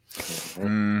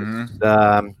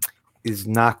 Is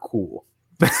not cool.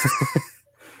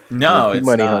 No, it's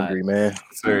money not. Hungry, man.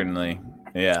 Certainly,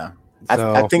 yeah.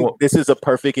 I think this is a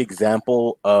perfect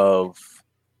example of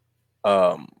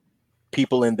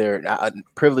people in their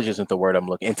privilege isn't the word I'm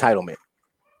looking. Entitlement.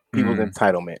 People's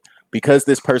entitlement. Because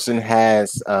this person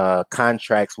has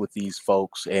contracts with these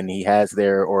folks, and he has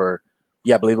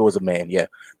I believe it was a man. Yeah,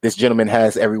 this gentleman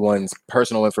has everyone's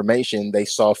personal information. They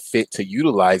saw fit to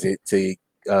utilize it to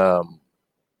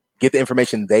get the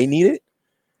information they needed.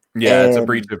 Yeah, it's a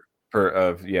breach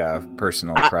of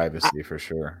personal privacy for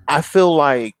sure. I feel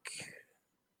like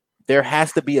there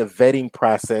has to be a vetting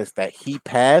process that he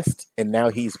passed, and now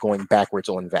he's going backwards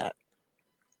on that.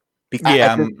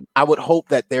 I would hope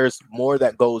that there's more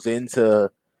that goes into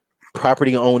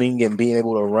property owning and being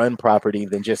able to run property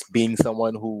than just being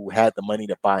someone who had the money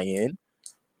to buy in,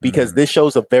 because this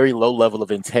shows a very low level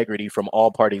of integrity from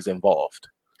all parties involved.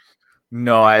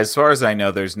 No, as far as I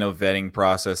know, there's no vetting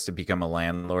process to become a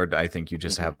landlord. I think you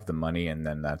just have the money, and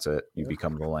then that's it. You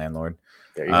become the landlord.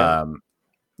 There you go.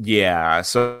 Yeah.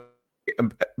 So,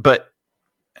 but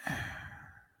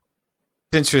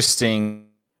it's interesting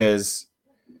is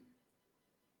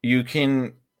you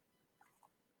can.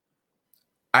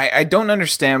 I don't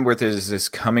understand where this is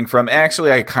coming from.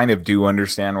 Actually, I kind of do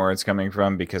understand where it's coming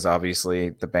from, because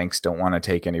obviously the banks don't want to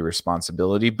take any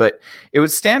responsibility. But it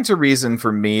would stand to reason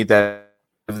for me that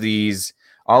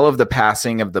all of the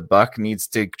passing of the buck needs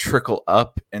to trickle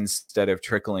up instead of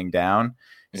trickling down.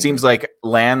 It seems like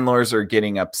landlords are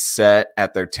getting upset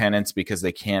at their tenants because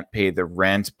they can't pay the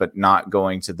rent, but not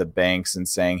going to the banks and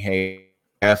saying, "Hey,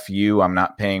 F you, I'm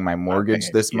not paying my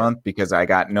mortgage this month because I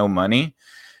got no money."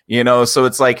 So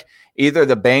it's like either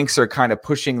the banks are kind of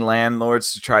pushing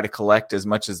landlords to try to collect as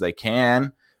much as they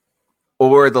can,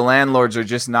 or the landlords are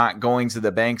just not going to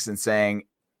the banks and saying,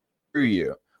 "Screw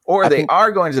you." Or they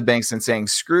are going to the banks and saying,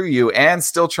 "Screw you," and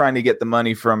still trying to get the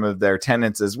money from their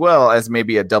tenants as well, as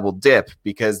maybe a double dip,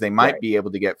 because they might be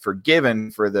able to get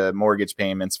forgiven for the mortgage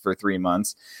payments for 3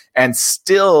 months and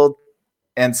still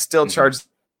charge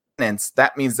tenants.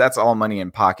 That means that's all money in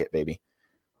pocket, baby.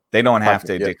 They don't have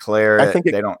to declare it.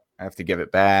 They don't have to give it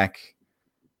back.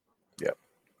 Yeah.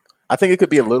 I think it could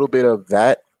be a little bit of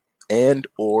that,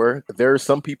 or there are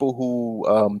some people who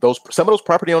some of those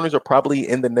property owners are probably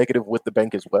in the negative with the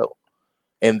bank as well,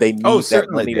 and they need that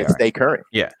money to stay current.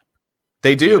 Yeah,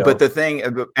 they do. But the thing,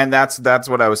 and that's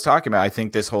what I was talking about. I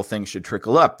think this whole thing should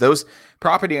trickle up. Those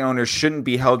property owners shouldn't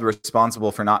be held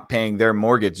responsible for not paying their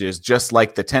mortgages, just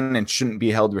like the tenants shouldn't be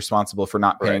held responsible for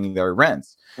not paying their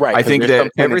rents. Right. I think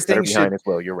that everything should, as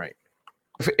well. You're right.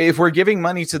 If we're giving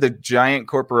money to the giant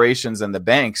corporations and the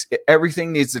banks,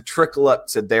 everything needs to trickle up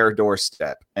to their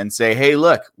doorstep and say, "Hey,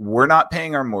 look, we're not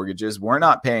paying our mortgages. We're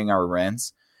not paying our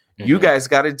rents. You guys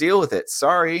got to deal with it.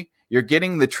 Sorry, you're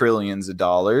getting the trillions of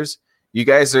dollars. You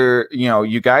guys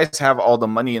you guys have all the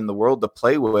money in the world to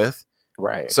play with.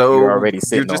 Right. So you're already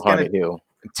sitting just on Haunted Hill.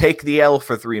 Take the L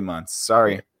for 3 months.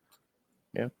 Sorry."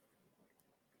 Yeah.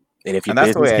 And if your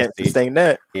business can't sustain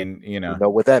that, you know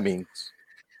what that means.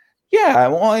 Yeah,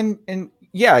 well, and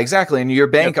yeah, exactly. And your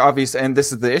bank, obviously, and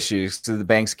this is the issue. So the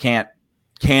banks can't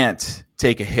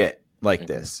take a hit like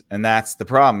this, and that's the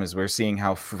problem. Is we're seeing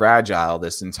how fragile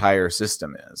this entire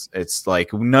system is. It's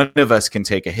like none of us can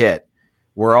take a hit.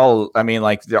 We're all, I mean,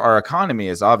 like our economy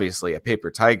is obviously a paper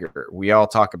tiger. We all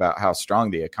talk about how strong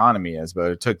the economy is,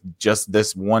 but it took just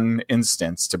this one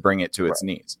instance to bring it to its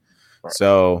knees. Right.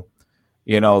 So,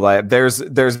 like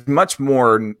there's much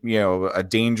more,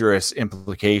 dangerous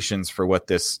implications for what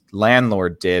this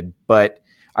landlord did. But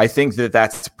I think that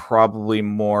that's probably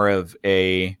more of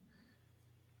a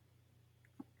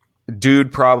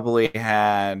dude probably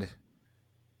had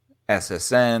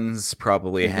SSNs,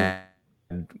 probably had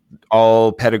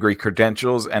all pedigree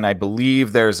credentials. And I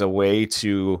believe there's a way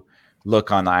to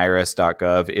look on the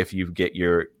irs.gov if you get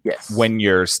when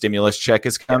your stimulus check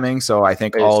is coming. So I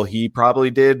think all he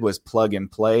probably did was plug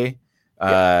and play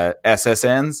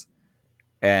SSNs,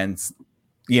 and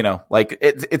like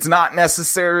it's not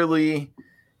necessarily,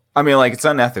 I mean, like it's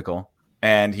unethical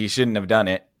and he shouldn't have done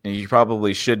it, and you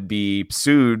probably should be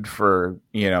sued for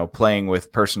playing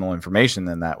with personal information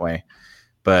in that way.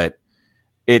 But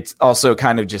it also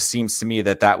kind of just seems to me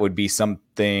that would be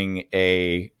something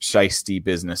a shiesty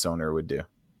business owner would do.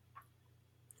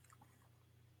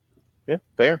 Yeah,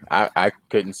 fair. I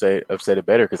couldn't have said it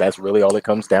better, because that's really all it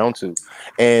comes down to.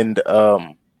 And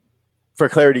for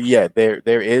clarity,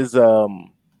 there is a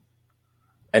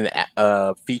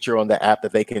feature on the app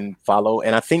that they can follow.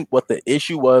 And I think what the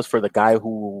issue was for the guy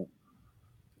who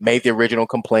made the original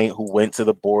complaint, who went to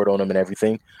the board on him and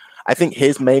everything, I think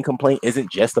his main complaint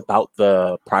isn't just about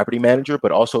the property manager,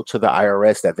 but also to the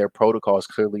IRS, that their protocols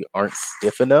clearly aren't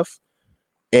stiff enough.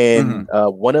 And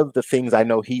one of the things I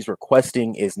know he's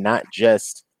requesting is not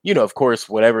just, of course,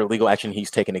 whatever legal action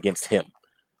he's taken against him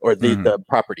or the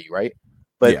property, right?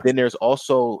 But then there's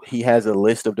also, he has a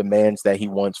list of demands that he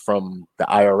wants from the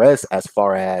IRS, as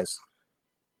far as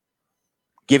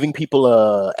giving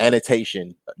people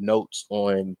annotation notes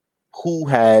on who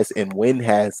has and when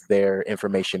has their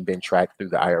information been tracked through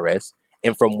the IRS,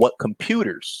 and from what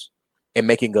computers, and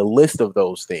making a list of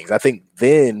those things. I think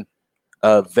then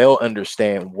they'll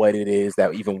understand what it is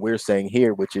that even we're saying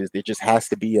here, which is there just has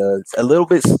to be a little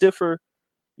bit stiffer.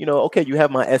 Okay, you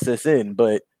have my SSN,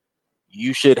 but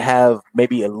you should have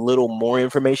maybe a little more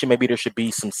information. Maybe there should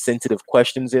be some sensitive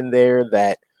questions in there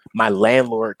that my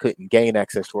landlord couldn't gain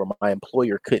access to, or my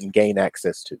employer couldn't gain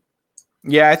access to.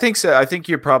 Yeah, I think so. I think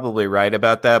you're probably right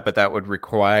about that, but that would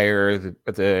require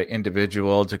the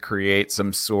individual to create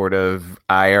some sort of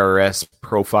IRS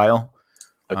profile.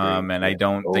 And I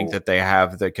don't think that they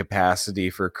have the capacity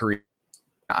for creating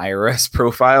an IRS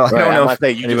profile. Right. I don't know if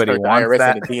you anybody just wants IRS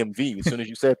that. and the DMV as soon as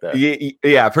you said that.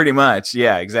 Yeah, pretty much.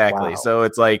 Yeah, exactly. Wow. So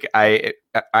it's like I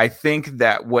think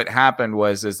that what happened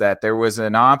is that there was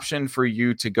an option for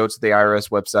you to go to the IRS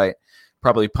website,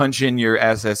 probably punch in your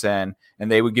SSN, and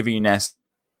they would give you an SSN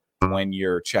when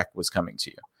your check was coming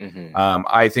to you. Mm-hmm.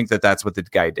 I think that that's what the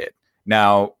guy did.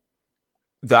 Now,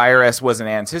 the IRS wasn't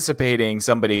anticipating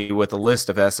somebody with a list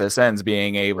of SSNs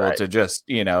being able to just,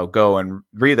 go and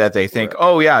read that. They think,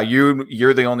 oh yeah,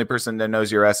 you're the only person that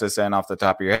knows your SSN off the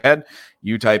top of your head.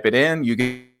 You type it in,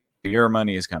 your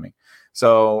money is coming.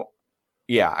 So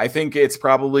yeah, I think it's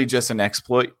probably just an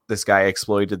exploit. This guy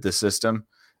exploited the system.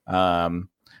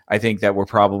 I think that we're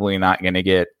probably not going to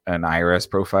get an IRS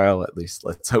profile. At least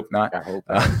let's hope not. I hope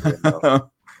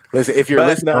not. Listen, if you're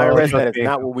listening to IRS, that is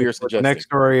not what we are suggesting. Next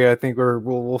story, I think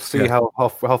we'll see how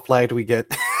flagged we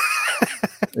get.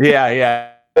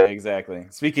 Yeah, exactly.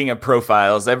 Speaking of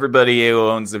profiles, everybody who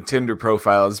owns a Tinder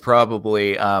profile is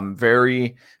probably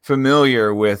very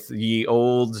familiar with the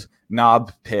old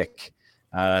knob pick.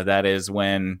 That is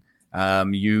when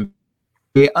you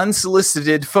get an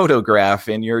unsolicited photograph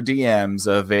in your DMs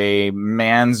of a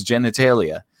man's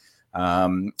genitalia.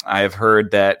 I've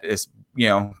heard that it's,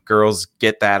 girls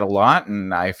get that a lot,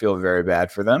 and I feel very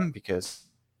bad for them because,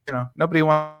 nobody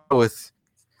wants to go with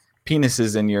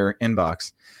penises in your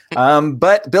inbox.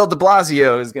 But Bill de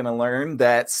Blasio is going to learn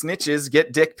that snitches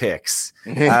get dick pics.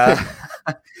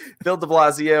 Bill de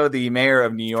Blasio, the mayor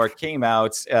of New York, came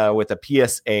out with a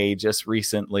PSA just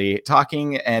recently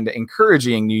talking and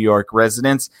encouraging New York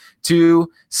residents to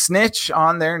snitch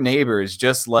on their neighbors,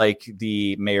 just like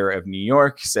the mayor of New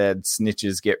York said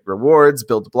snitches get rewards.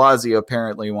 Bill de Blasio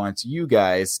apparently wants you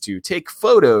guys to take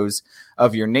photos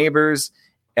of your neighbors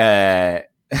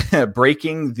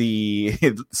breaking the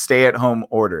stay-at-home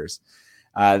orders.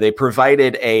 They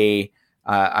provided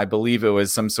I believe it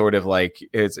was some sort of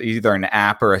it's either an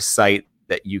app or a site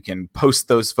that you can post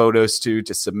those photos to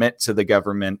submit to the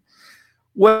government.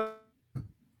 Well,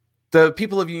 the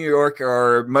people of New York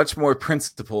are much more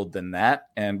principled than that,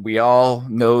 and we all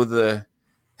know the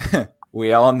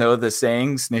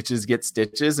saying "snitches get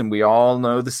stitches," and we all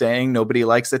know the saying "nobody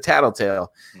likes a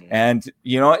tattletale." Mm-hmm. And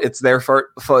it's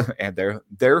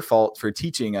their fault for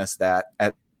teaching us that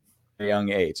at a young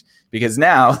age, because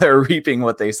now they're reaping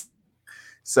what they.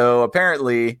 So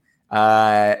apparently,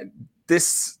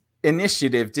 this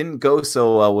initiative didn't go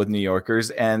so well with New Yorkers,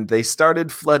 and they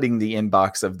started flooding the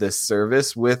inbox of this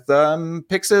service with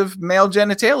pics of male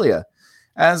genitalia,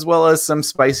 as well as some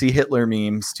spicy Hitler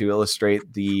memes to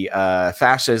illustrate the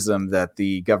fascism that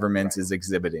the government is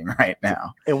exhibiting right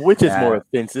now. And which is more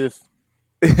offensive?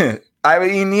 I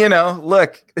mean,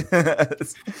 look.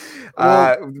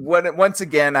 Once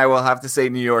again, I will have to say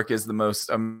New York is the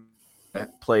most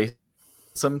place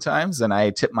sometimes, and I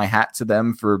tip my hat to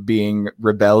them for being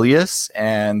rebellious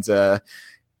and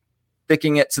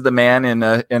sticking it to the man in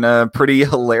a pretty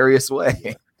hilarious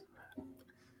way.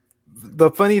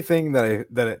 The funny thing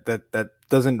that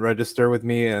doesn't register with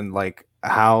me, and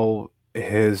how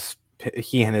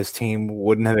he and his team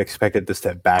wouldn't have expected this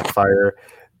to backfire,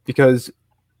 because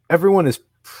everyone is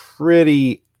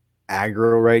pretty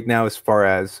aggro right now as far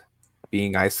as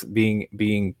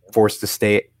being forced to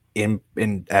stay in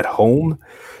at home.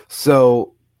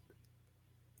 So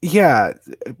yeah,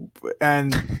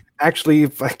 and actually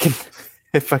if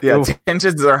I go,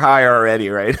 tensions are high already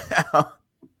right now.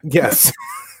 Yes.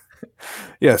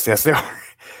 yes they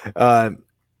are.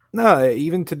 No,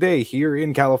 even today here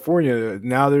in California,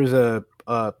 now there's a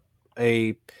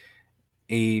new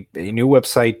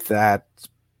website that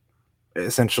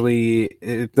essentially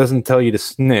it doesn't tell you to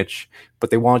snitch, but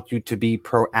they want you to be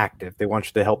proactive. They want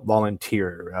you to help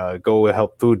volunteer, go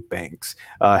help food banks,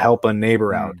 help a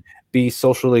neighbor out, be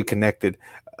socially connected.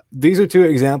 These are two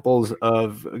examples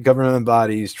of government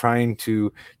bodies trying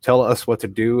to tell us what to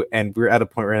do, and we're at a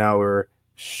point right now where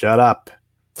shut up.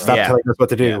 Stop telling us what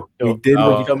to do. Yeah.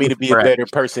 You told me to be a better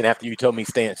person after you told me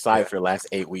stay inside for the last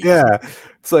 8 weeks. Yeah.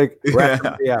 It's like,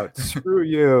 wrap me out. Screw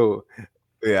you.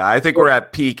 Yeah, I think we're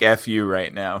at peak FU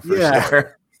right now for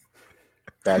sure.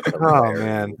 That's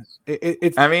man.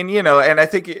 It's. I mean, and I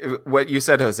think what you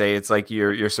said, Jose, it's like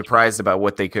you're surprised about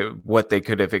what they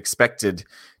could have expected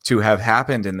to have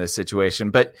happened in this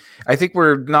situation. But I think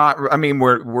we're not. I mean,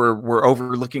 we're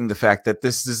overlooking the fact that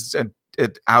this is an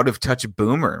out of touch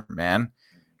boomer, man.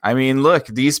 I mean, look,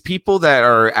 these people that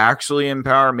are actually in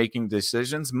power making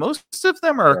decisions, most of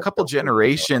them are a couple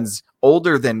generations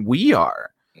older than we are.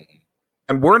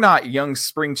 And we're not young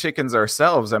spring chickens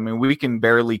ourselves. I mean, we can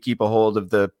barely keep a hold of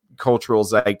the cultural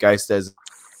zeitgeist as,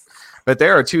 but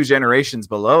there are 2 generations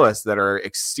below us that are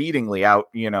exceedingly out,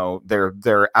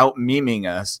 they're out memeing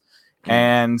us.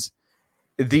 And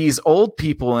these old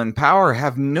people in power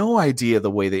have no idea the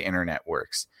way the internet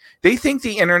works. They think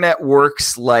the internet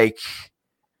works like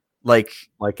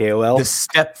AOL, the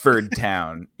Stepford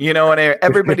town, and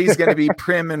everybody's going to be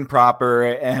prim and proper.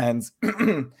 And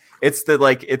it's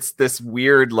this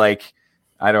weird,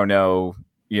 I don't know,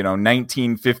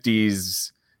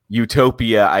 1950s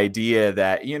utopia idea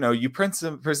that, you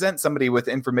present somebody with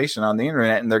information on the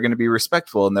internet and they're going to be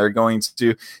respectful and they're going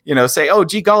to, say, oh,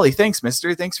 gee golly, thanks,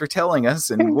 mister. Thanks for telling us.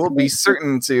 And we'll be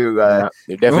certain to,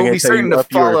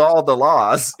 follow all the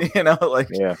laws,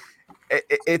 Yeah.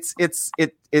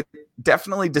 It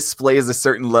definitely displays a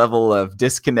certain level of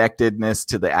disconnectedness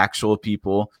to the actual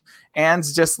people, and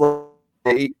just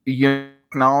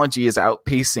technology is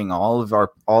outpacing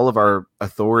all of our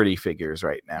authority figures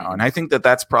right now. And I think that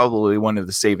that's probably one of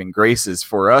the saving graces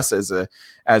for us as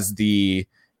the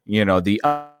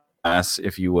us,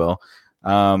 if you will.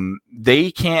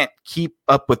 They can't keep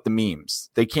up with the memes.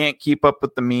 They can't keep up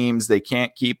with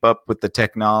the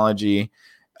technology.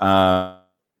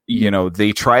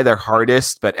 They try their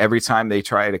hardest, but every time they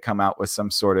try to come out with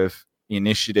some sort of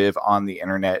initiative on the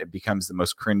internet, it becomes the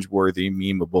most cringeworthy,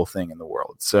 memeable thing in the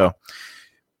world. So,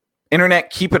 internet,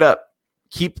 keep it up.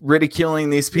 Keep ridiculing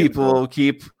these people.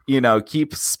 Keep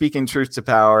speaking truth to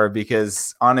power,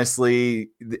 because honestly,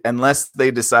 unless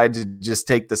they decide to just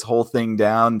take this whole thing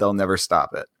down, they'll never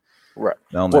stop it. Right.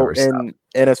 They'll never stop.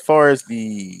 And as far as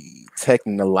the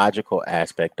technological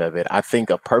aspect of it, I think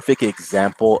a perfect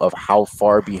example of how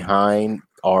far behind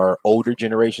our older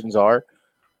generations are,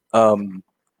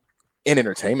 in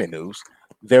entertainment news,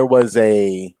 they're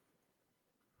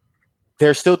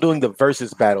still doing the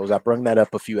versus battles. I brought that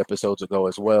up a few episodes ago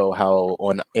as well, how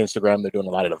on Instagram they're doing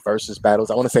a lot of the versus battles.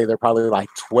 I want to say they're probably like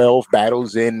 12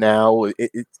 battles in now.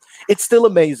 It's still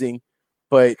amazing,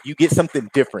 but you get something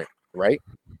different, right?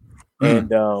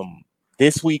 And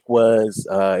this week was,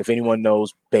 if anyone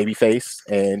knows, Babyface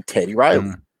and Teddy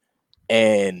Riley,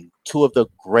 and 2 of the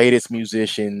greatest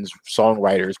musicians,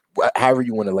 songwriters, however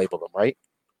you want to label them, right?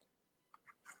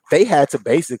 They had to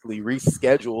basically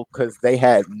reschedule because they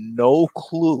had no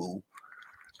clue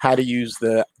how to use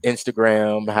the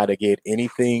Instagram, how to get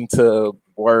anything to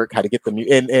work, how to get the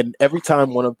and every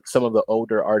time some of the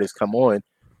older artists come on,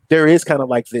 there is kind of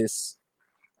like this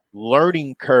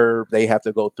learning curve they have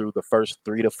to go through the first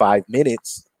 3 to 5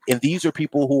 minutes. And these are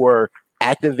people who are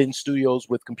active in studios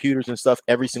with computers and stuff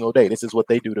every single day. This is what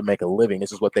they do to make a living.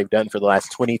 This is what they've done for the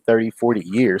last 20, 30, 40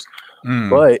 years.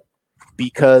 But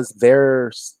because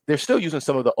they're still using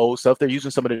some of the old stuff, they're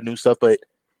using some of the new stuff, but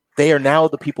they are now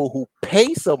the people who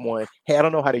pay someone, hey, I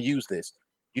don't know how to use this.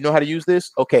 You know how to use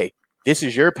this? Okay, this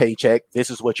is your paycheck. This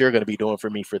is what you're going to be doing for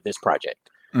me for this project.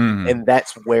 And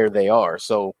that's where they are.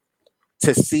 So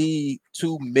to see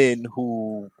 2 men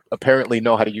who apparently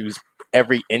know how to use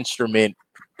every instrument,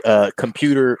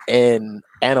 computer and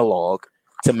analog,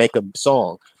 to make a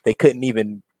song, they couldn't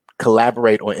even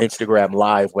collaborate on Instagram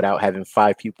Live without having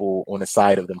 5 people on the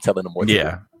side of them telling them what to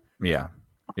do. Yeah.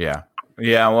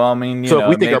 Well, I mean, so if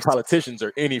we think our politicians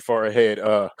are any far ahead,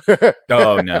 oh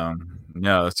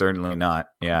no, certainly not.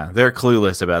 Yeah, they're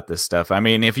clueless about this stuff. I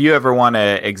mean, if you ever want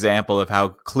an example of how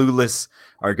clueless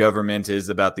our government is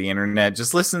about the internet,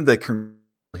 just listen to the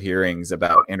hearings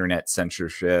about internet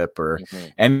censorship or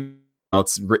and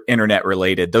else internet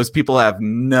related. Those people have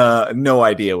no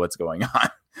idea what's going on.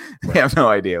 They have no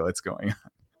idea what's going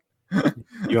on.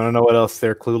 You want to know what else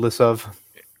they're clueless of?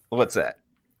 What's that?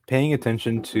 Paying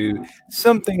attention to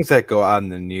some things that go on in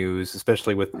the news,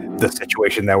 especially with the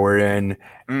situation that we're in,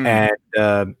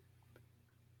 and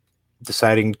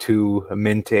deciding to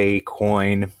mint a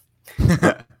coin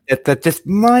that just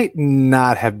might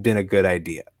not have been a good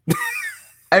idea.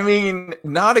 I mean,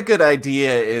 not a good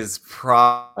idea is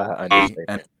probably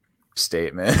an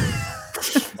understatement.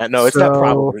 No, it's not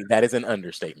probably. That is an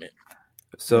understatement.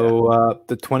 So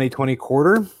the 2020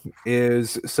 quarter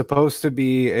is supposed to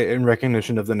be in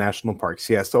recognition of the national parks.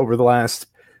 Yes, over the last,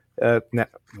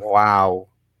 wow.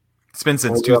 It's been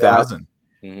since 2000.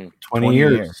 20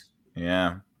 years.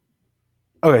 Yeah.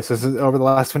 Okay, so this is over the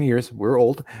last 20 years. We're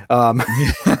old.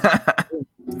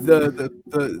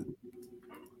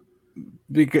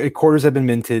 The quarters have been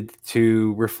minted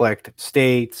to reflect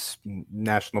states,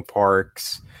 national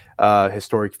parks,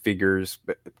 historic figures.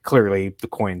 But clearly, the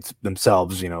coins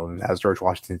themselves, has George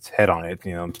Washington's head on it.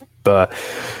 But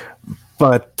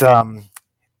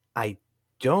I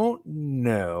don't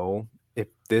know if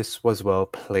this was well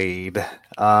played.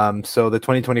 So the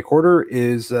 2020 quarter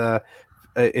is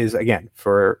again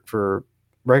for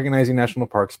recognizing national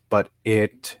parks, but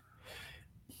its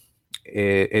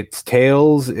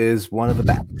tails is one of the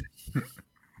bats.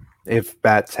 If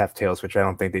bats have tails, which I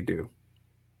don't think they do.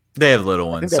 They have little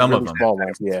ones. Some really of them. Small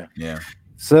ones, yeah. Yeah.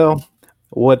 So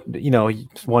what,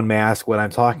 one may ask what I'm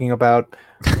talking about.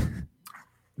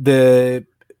 There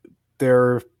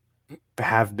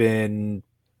have been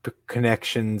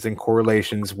connections and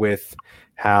correlations with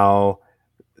how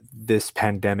this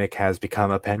pandemic has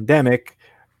become a pandemic,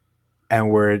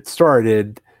 and where it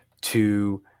started,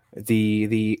 to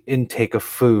the intake of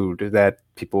food that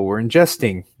people were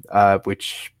ingesting,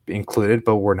 which included,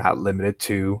 but were not limited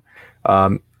to,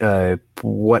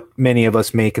 what many of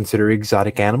us may consider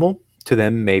exotic animal, to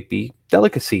them may be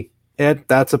delicacy. And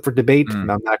that's up for debate. I'm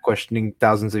not questioning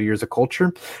thousands of years of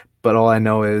culture, but all I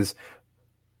know is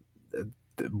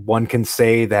one can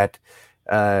say that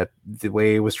the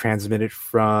way it was transmitted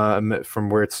from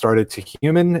where it started to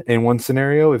human in one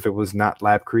scenario, if it was not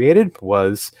lab created,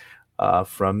 was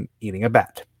from eating a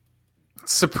bat.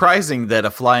 Surprising that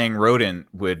a flying rodent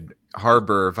would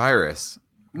harbor a virus.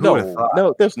 No,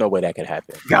 there's no way that could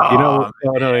happen.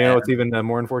 What's even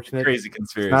more unfortunate? Crazy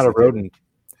conspiracy. It's not a rodent.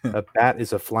 A bat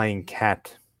is a flying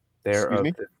cat. They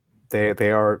are.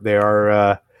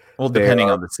 Well, depending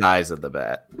on the size of the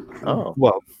bat. Oh,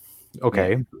 well,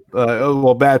 okay.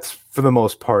 Bats for the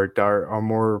most part are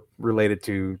more related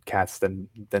to cats than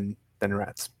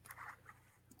rats.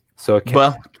 So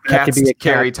cats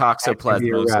carry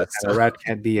toxoplasmosis. A rat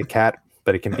can't be a cat,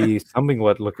 but it can be something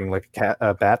looking like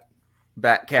a bat.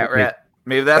 Bat, cat, rat.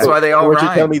 Maybe that's why they all rhyme. Would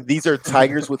you tell me these are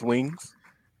tigers with wings?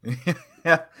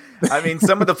 Yeah. I mean,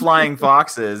 some of the flying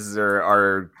foxes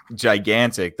are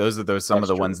gigantic. Those are some of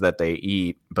the ones that they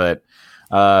eat. But,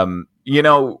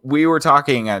 we were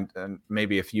talking, and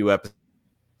maybe a few episodes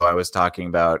ago, I was talking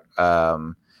about,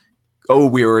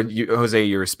 Jose,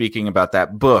 you were speaking about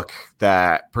that book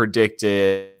that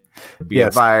predicted a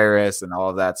virus and all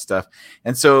of that stuff.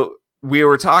 And so we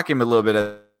were talking a little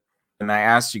bit and I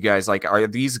asked you guys, are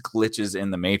these glitches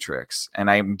in the Matrix? And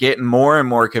I'm getting more and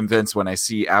more convinced when I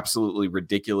see absolutely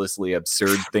ridiculously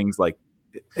absurd things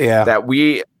that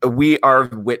we are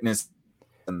witness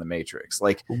in the Matrix.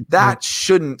 That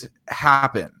shouldn't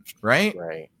happen, right?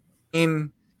 Right.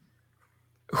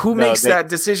 Who makes that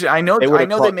decision? I know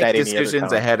they make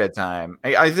decisions ahead of time.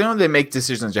 I know they make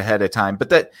decisions ahead of time, but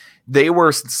that they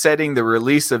were setting the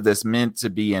release of this meant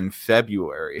to be in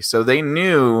February. So they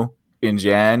knew in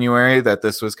January that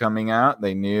this was coming out.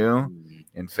 They knew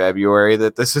in February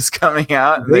that this was coming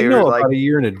out. They know about a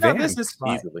year in advance. This is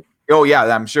fine. Easily. Oh yeah,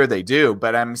 I'm sure they do.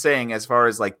 But I'm saying, as far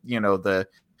as the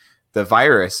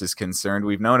virus is concerned,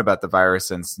 we've known about the virus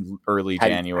since early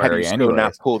January. How do you still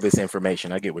not pull this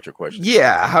information? I get what your question is.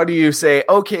 Yeah. How do you say,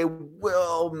 okay,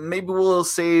 well, maybe we'll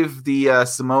save the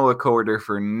Samoa quarter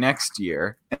for next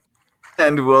year,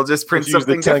 and we'll just print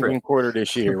something different. Quarter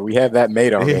this year. We have that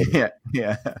made already.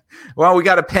 Yeah. Well, we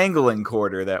got a pangolin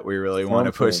quarter that we really want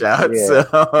to push out. Yeah. So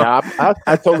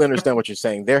I totally understand what you're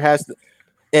saying. There has to,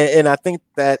 and I think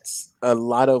that's a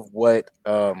lot of what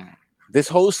this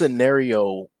whole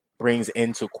scenario brings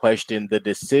into question: the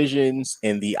decisions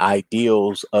and the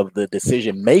ideals of the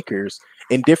decision makers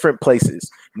in different places,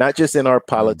 not just in our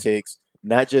politics,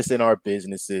 not just in our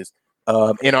businesses,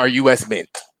 in our U.S. Mint.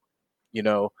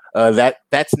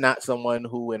 That's not someone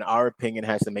who, in our opinion,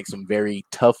 has to make some very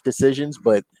tough decisions,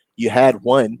 but you had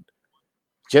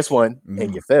just one,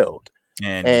 and you failed.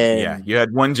 And you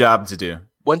had one job to do.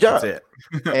 One job. That's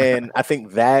it. And I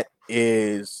think that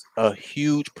is a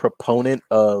huge proponent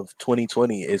of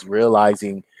 2020, is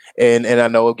realizing, and I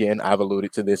know, again, I've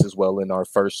alluded to this as well in our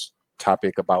first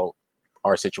topic about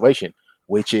our situation,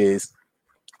 which is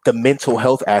the mental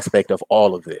health aspect of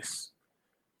all of this.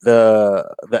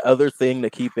 The other thing to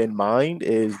keep in mind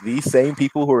is these same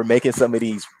people who are making some of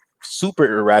these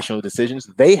super irrational decisions,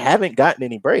 they haven't gotten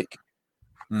any break.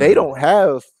 They don't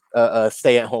have a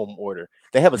stay-at-home order.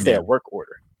 They have a stay-at-work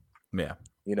order. Yeah.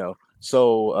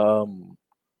 So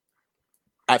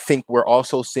I think we're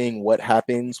also seeing what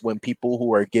happens when people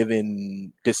who are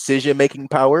given decision-making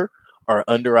power are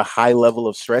under a high level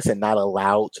of stress and not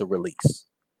allowed to release.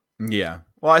 Yeah.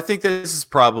 Well, I think this is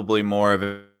probably more of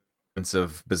a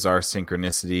of bizarre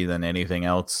synchronicity than anything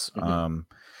else.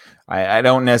 I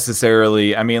don't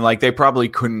necessarily, I mean, like they probably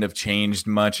couldn't have changed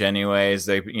much anyways.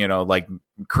 They, like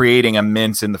creating a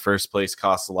mint in the first place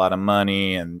costs a lot of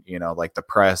money, and, like the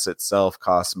press itself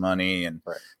costs money, and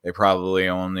they probably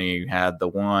only had the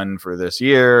one for this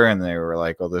year, and they were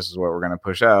like, oh, this is what we're going to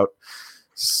push out.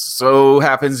 So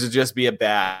happens to just be a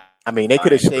bad. I mean, they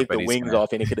could have shaved the wings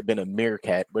off and it could have been a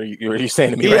meerkat. What are you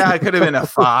saying to me? Yeah, it could have been a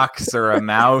fox or a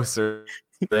mouse or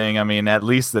thing. I mean, at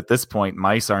least at this point,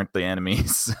 mice aren't the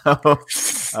enemies.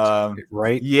 So,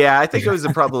 right? Yeah, I think it was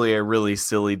probably a really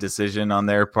silly decision on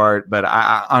their part. But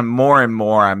on more and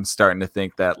more, I'm starting to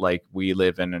think that like we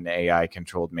live in an AI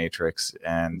controlled matrix,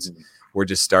 and we're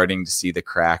just starting to see the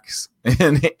cracks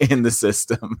in the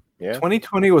system. Yeah,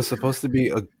 2020 was supposed to be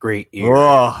a great year.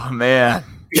 Oh man.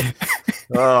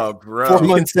 Oh, bro.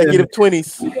 4 consecutive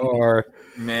 20s.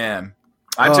 Man.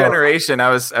 Our generation, I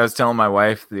was telling my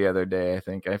wife the other day, I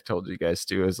think I've told you guys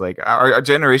too, is like our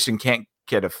generation can't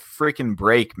get a freaking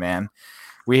break, man.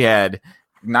 We had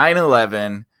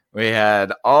 9/11, we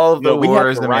had all of the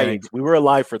wars. The riots. We were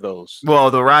alive for those.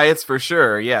 Well, the riots for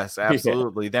sure. Yes,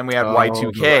 absolutely. Then we had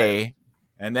Y2K,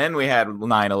 and then we had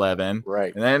 9/11.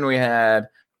 Right. And then we had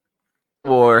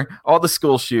war, all the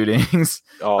school shootings.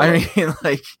 I mean,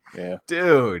 like,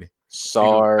 dude.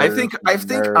 SARS. I think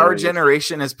our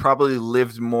generation has probably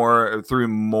lived through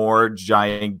more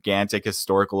gigantic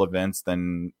historical events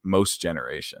than most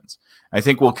generations. I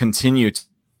think we'll continue to,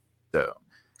 though.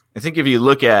 I think if you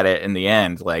look at it in the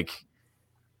end, like,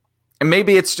 and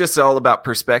maybe it's just all about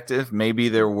perspective. Maybe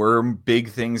there were big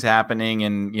things happening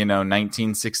in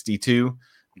 1962,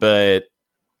 but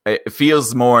it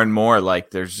feels more and more like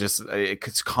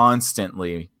it's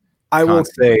constantly. I will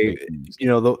say,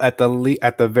 at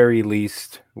the very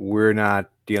least, we're not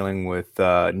dealing with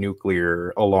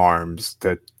nuclear alarms.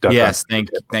 Yes, thank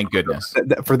goodness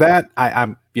for that.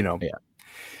 I'm. Yeah.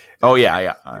 Oh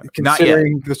yeah.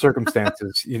 Considering the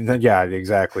circumstances, yeah,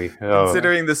 exactly.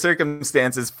 Considering the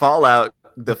circumstances,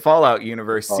 the Fallout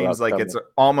universe seems like it's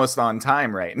almost on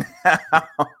time right now.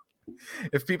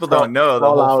 If people don't know, the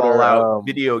whole Fallout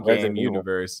video game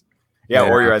universe,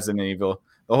 or Resident Evil.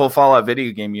 The whole Fallout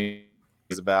video game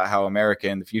is about how America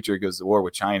in the future goes to war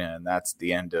with China, and that's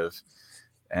the end of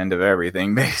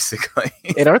everything, basically.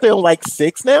 And aren't they on like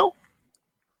 6 now?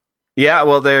 Yeah,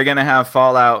 well, they're gonna have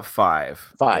Fallout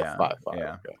 5. Five.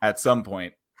 Yeah, okay. At some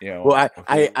point. Well,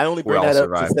 I only bring that up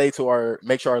to say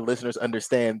make sure our listeners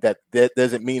understand that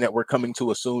doesn't mean that we're coming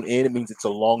to a soon end. It means it's a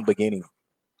long beginning.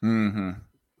 Mm-hmm.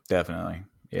 Definitely.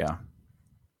 Yeah.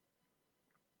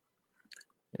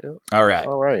 Yep. All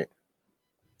right.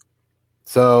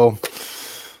 So,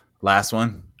 last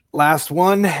one,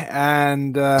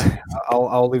 and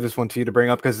I'll leave this one to you to bring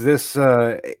up, because this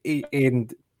in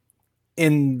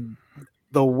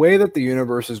the way that the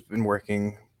universe has been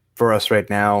working for us right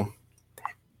now,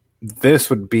 I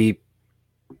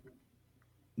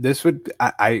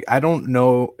don't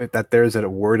know if that there's a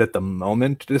word at the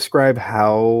moment to describe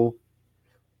how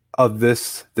of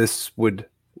this would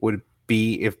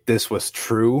be if this was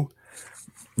true.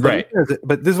 Right.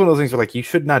 But this is one of those things where, like, you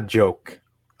should not joke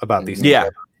about these things. Yeah.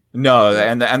 No,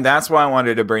 and that's why I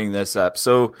wanted to bring this up.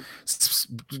 So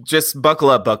just buckle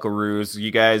up, buckaroos. You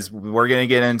guys, we're going to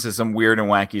get into some weird and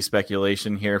wacky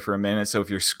speculation here for a minute. So if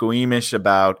you're squeamish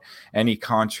about any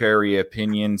contrary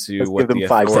opinion to what the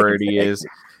authority is,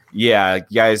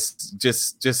 guys,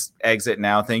 just exit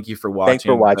now. Thank you for watching. Thanks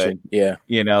for watching. But,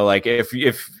 like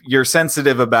if you're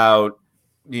sensitive about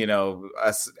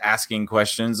us asking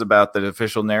questions about the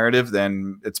official narrative,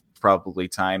 then it's probably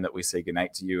time that we say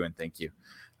goodnight to you and thank you.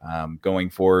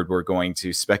 Going forward, we're going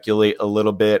to speculate a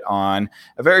little bit on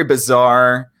a very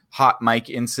bizarre hot mic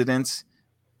incident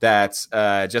that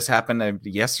just happened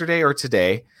yesterday or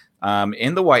today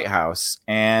in the White House.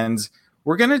 And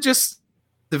we're going to just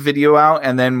the video out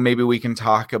and then maybe we can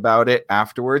talk about it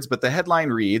afterwards. But the headline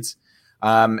reads,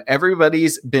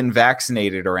 everybody's been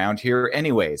vaccinated around here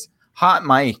anyways. Hot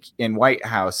mic in White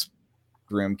House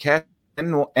room.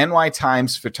 NY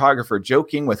Times photographer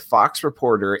joking with Fox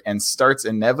reporter and starts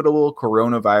inevitable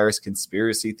coronavirus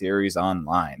conspiracy theories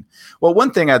online. Well,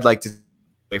 one thing I'd like to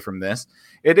say from this,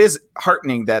 it is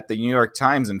heartening that the New York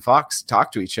Times and Fox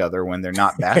talk to each other when they're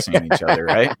not bashing each other,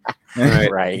 right?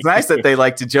 Right. It's nice that they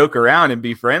like to joke around and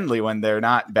be friendly when they're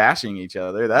not bashing each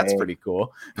other. That's pretty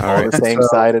cool. On the same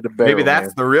side of the barrel. Maybe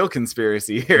that's the real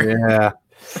conspiracy here. Yeah.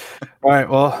 All right.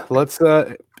 Well, let's.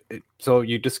 So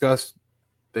you discussed,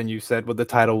 then you said what the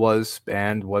title was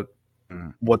and what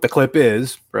the clip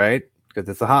is, right? Because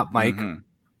it's a hot mic. Mm-hmm.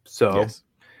 So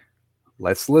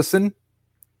let's listen,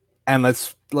 and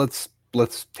let's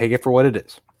take it for what it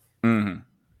is. Mm-hmm.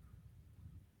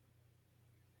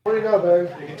 What do you know, babe?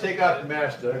 You can take out the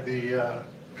mask, Doug. The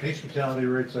case fatality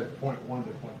rate's like 0.1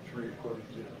 to 0.3 according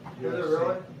to USC. Is it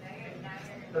really?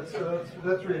 That's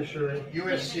reassuring.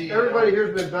 USC. Everybody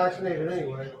here's been vaccinated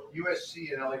anyway.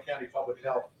 USC and LA County Public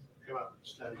Health came out with a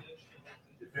study.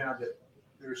 They found that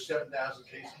there were 7,000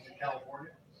 cases in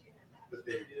California, but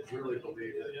they really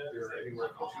believe that there are anywhere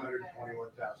from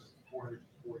 221,000 to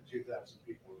 442,000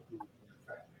 people who were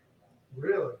infected.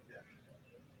 Really? Yeah.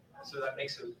 So that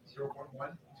makes it 0.1 to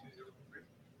 0.3.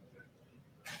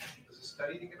 Does the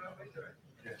study think about it?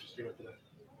 Yeah, just give it to them.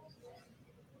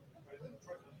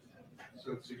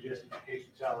 So it suggests that the case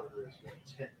fatality rate is like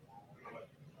 10.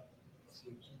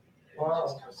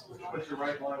 Wow. What's the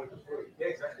right line with the flu? Yeah,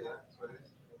 exactly. That's what it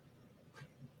is.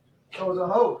 So it was a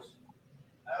hoax.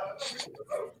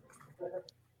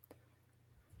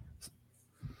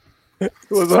 It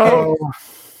was a hoax.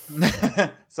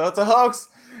 So it's a hoax.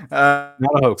 Not a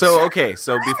hoax. So okay,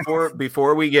 so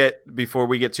before we get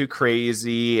too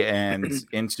crazy and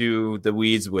into the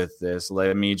weeds with this,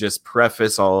 let me just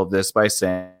preface all of this by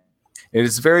saying it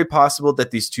is very possible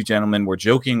that these two gentlemen were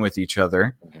joking with each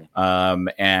other,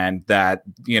 and that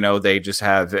they just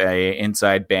have a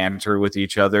inside banter with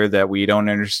each other that we don't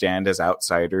understand as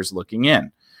outsiders looking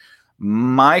in.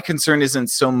 My concern isn't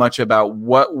so much about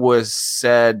what was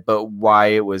said, but why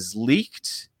it was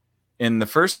leaked in the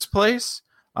first place.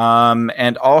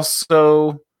 And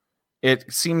also,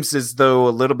 it seems as though a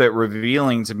little bit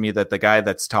revealing to me that the guy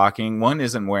that's talking, one,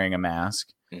 isn't wearing a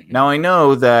mask. Mm-hmm. Now, I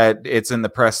know that it's in the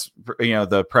press,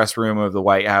 the press room of the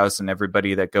White House, and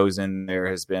everybody that goes in there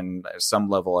has been some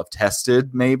level of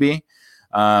tested, maybe.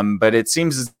 But it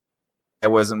seems as I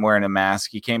wasn't wearing a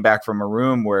mask. He came back from a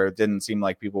room where it didn't seem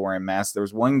like people wearing masks. There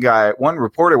was one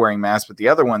reporter wearing masks, but the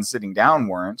other ones sitting down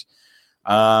weren't.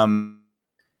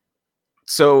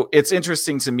 So it's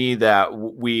interesting to me that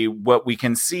what we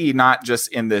can see, not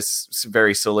just in this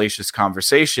very salacious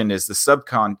conversation, is the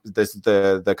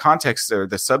context or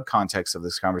the subcontext of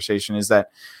this conversation is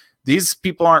that these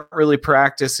people aren't really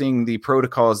practicing the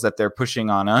protocols that they're pushing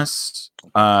on us.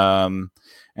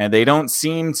 And they don't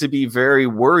seem to be very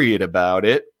worried about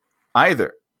it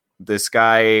either. This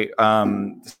guy,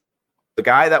 the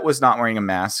guy that was not wearing a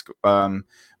mask,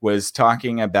 was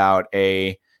talking about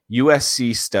a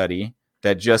USC study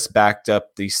that just backed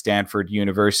up the Stanford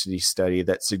University study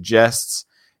that suggests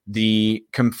the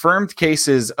confirmed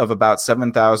cases of about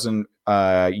 7,000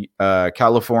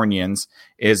 Californians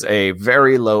is a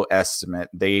very low estimate.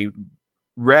 They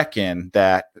reckon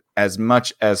that as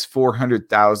much as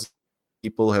 400,000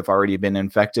 people have already been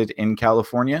infected in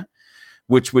California,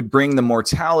 which would bring the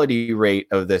mortality rate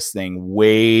of this thing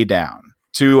way down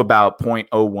to about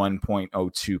 0.01,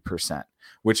 0.02%.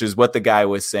 Which is what the guy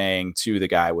was saying to the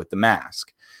guy with the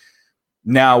mask.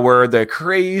 Now, where the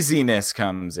craziness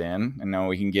comes in, and now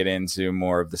we can get into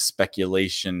more of the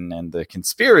speculation and the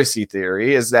conspiracy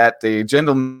theory, is that the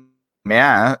gentleman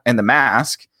in the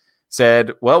mask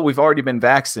said, well, we've already been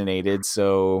vaccinated.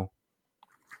 So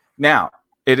now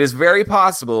it is very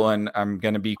possible, and I'm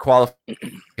going to be qualified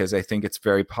because I think it's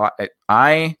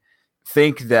I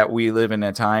think that we live in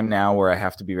a time now where I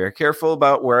have to be very careful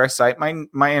about where I cite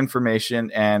my information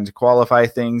and qualify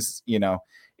things.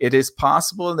 It is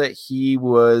possible that he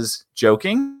was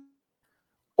joking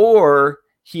or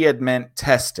he had meant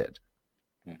tested.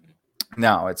 Mm-hmm.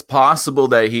 Now, it's possible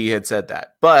that he had said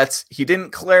that, but he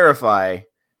didn't clarify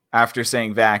after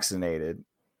saying vaccinated.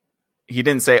 He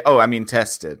didn't say, oh, I mean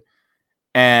tested.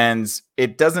 And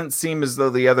it doesn't seem as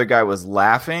though the other guy was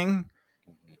laughing.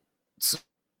 So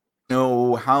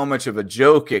know how much of a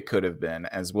joke it could have been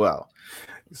as well.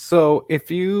 So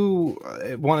if you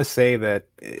want to say that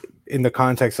in the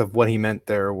context of what he meant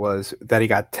there was that he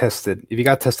got tested, if he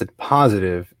got tested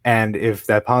positive, and if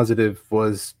that positive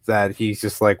was that he's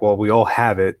just like, well, we all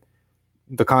have it,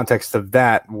 the context of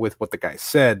that with what the guy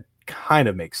said kind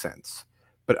of makes sense.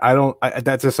 But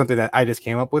that's just something that I just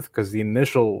came up with because the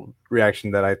initial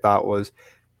reaction that I thought was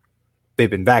they've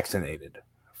been vaccinated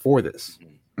for this.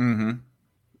 Mm-hmm.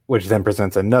 Which then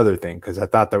presents another thing because I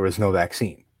thought there was no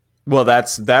vaccine. Well,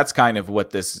 that's kind of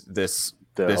what this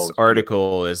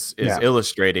article is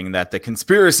illustrating, that the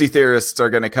conspiracy theorists are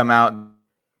going to come out.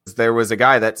 There was a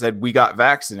guy that said we got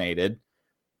vaccinated.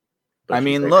 I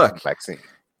mean, look, vaccine.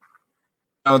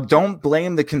 Don't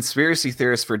blame the conspiracy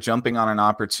theorists for jumping on an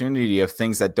opportunity of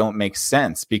things that don't make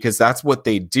sense, because that's what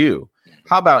they do.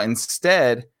 How about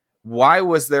instead, why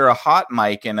was there a hot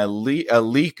mic and a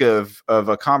leak of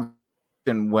a conversation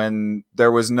when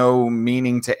there was no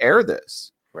meaning to air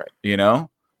this? Right.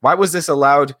 Why was this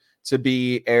allowed to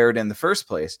be aired in the first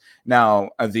place? Now,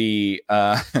 the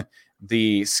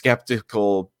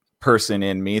skeptical person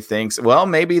in me thinks, well,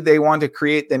 maybe they want to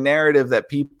create the narrative that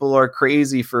people are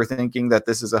crazy for thinking that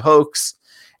this is a hoax,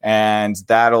 and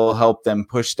that'll help them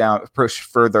push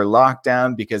further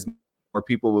lockdown, because more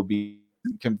people will be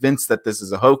convinced that this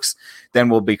is a hoax. Then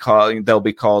they'll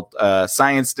be called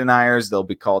science deniers, they'll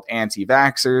be called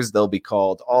anti-vaxxers, they'll be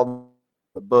called all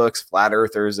the books, flat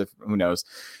earthers, who knows.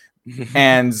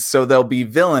 And so they'll be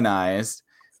villainized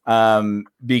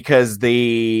because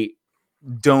they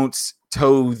don't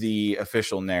toe the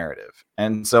official narrative.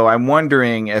 And so I'm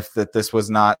wondering if this was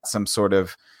not some sort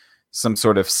of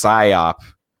psyop,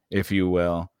 if you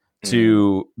will,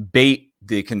 to bait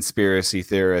the conspiracy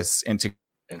theorists into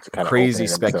kind of crazy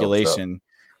speculation,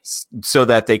 so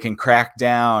that they can crack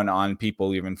down on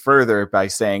people even further by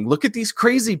saying, look at these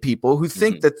crazy people who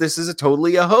think that this is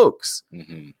totally a hoax.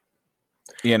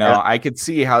 You know, I could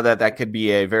see how that could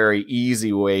be a very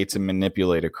easy way to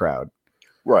manipulate a crowd.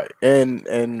 Right.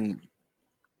 And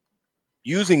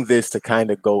using this to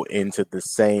kind of go into the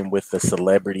same with the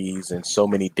celebrities and so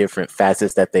many different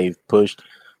facets that they've pushed.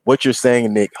 What you're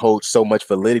saying, Nick, holds so much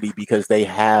validity because they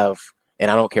have, and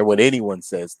I don't care what anyone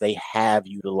says, they have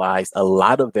utilized a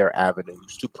lot of their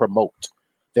avenues to promote.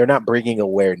 They're not bringing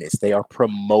awareness. They are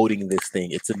promoting this thing.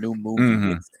 It's a new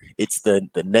movie. It's the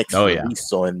next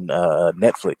release on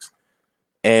Netflix.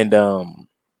 And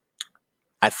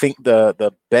I think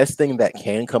the best thing that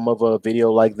can come of a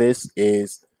video like this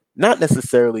is not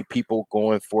necessarily people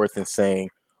going forth and saying,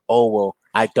 oh, well,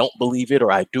 I don't believe it or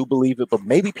I do believe it, but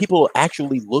maybe people will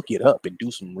actually look it up and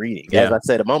do some reading. Yeah. As I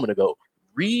said a moment ago,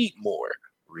 read more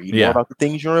about the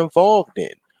things you're involved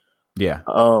in. Yeah.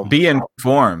 Be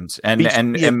informed and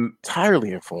be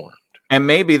entirely informed. And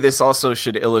maybe this also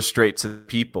should illustrate to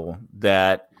people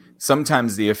that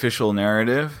sometimes the official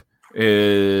narrative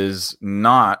is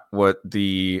not what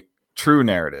the true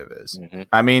narrative is.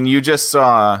 I mean, you just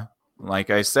saw, like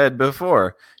I said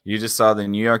before, you just saw the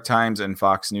New York Times and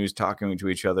Fox News talking to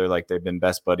each other like they've been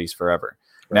best buddies forever.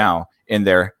 Right. Now, in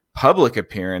their public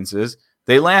appearances,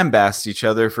 they lambast each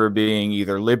other for being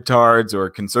either libtards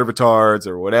or conservatards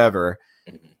or whatever.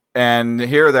 And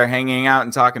here they're hanging out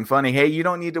and talking funny. Hey, you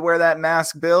don't need to wear that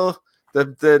mask, Bill.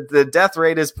 The death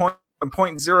rate is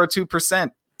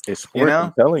 0.02%. It's sports,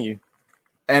 I'm telling you.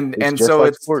 And so like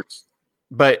it's sports.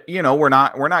 But you know, we're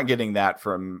not getting that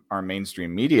from our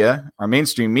mainstream media. Our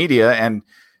mainstream media, and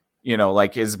you know,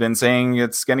 like has been saying,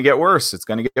 it's going to get worse. It's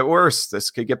going to get worse.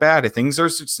 This could get bad. Things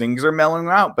are mellowing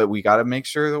out, but we got to make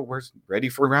sure that we're ready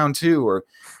for round 2, or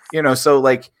you know. So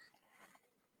like,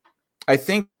 I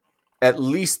think at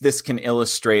least this can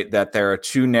illustrate that there are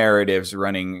two narratives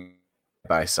running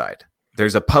by side.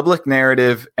 There's a public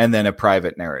narrative and then a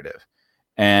private narrative,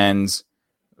 and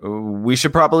we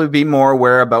should probably be more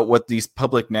aware about what these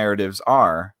public narratives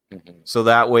are, so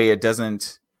that way it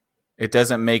doesn't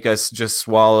make us just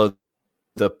swallow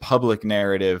the public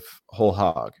narrative whole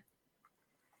hog.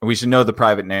 We should know the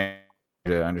private narrative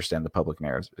to understand the public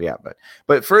narratives. Yeah,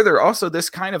 but further, also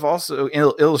this kind of also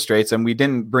illustrates, and we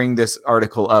didn't bring this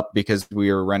article up because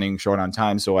we are running short on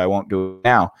time, so I won't do it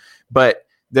now. But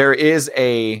there is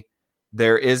a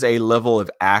level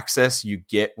of access you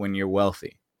get when you're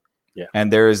wealthy. Yeah.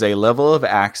 And there is a level of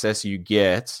access you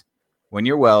get when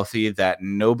you're wealthy that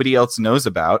nobody else knows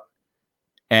about.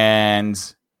 And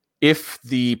if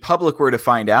the public were to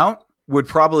find out, would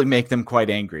probably make them quite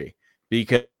angry,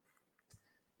 because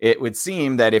it would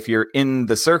seem that if you're in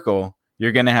the circle,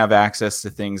 you're going to have access to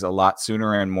things a lot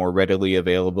sooner and more readily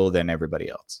available than everybody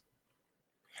else.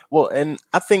 Well, and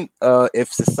I think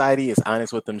if society is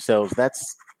honest with themselves,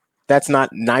 that's not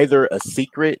neither a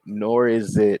secret nor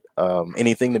is it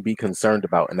anything to be concerned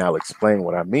about. And I'll explain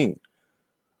what I mean.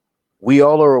 We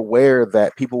all are aware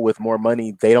that people with more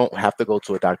money, they don't have to go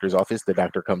to a doctor's office. The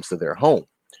doctor comes to their home.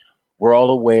 We're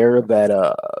all aware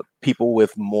that people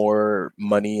with more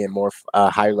money and more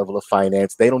higher level of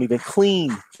finance, they don't even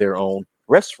clean their own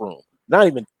restroom. Not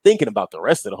even thinking about the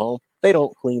rest of the home. They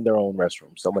don't clean their own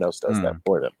restroom. Someone else does that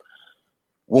for them.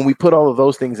 When we put all of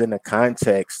those things into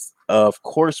context, of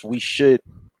course, we should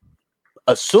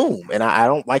assume, and I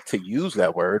don't like to use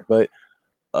that word, but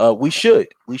we should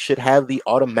have the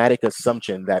automatic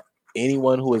assumption that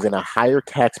anyone who is in a higher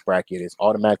tax bracket is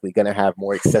automatically going to have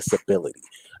more accessibility.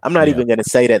 I'm not even going to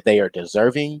say that they are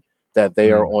deserving, that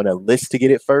they are on a list to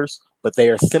get it first, but they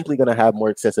are simply going to have more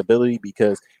accessibility,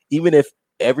 because even if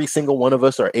every single one of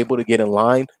us are able to get in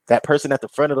line, that person at the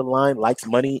front of the line likes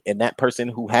money, and that person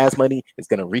who has money is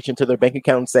going to reach into their bank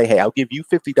account and say, hey, I'll give you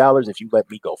 $50 if you let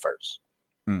me go first.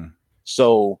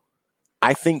 So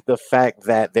I think the fact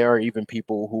that there are even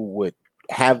people who would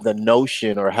have the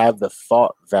notion or have the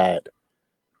thought that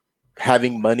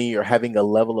having money or having a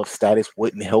level of status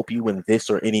wouldn't help you in this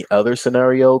or any other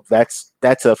scenario, that's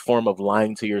a form of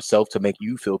lying to yourself to make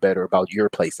you feel better about your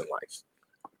place in life.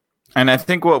 And I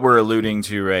think what we're alluding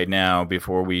to right now,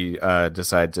 before we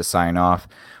decide to sign off,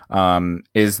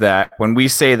 is that when we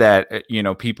say that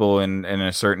people in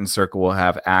a certain circle will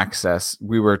have access,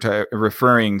 we were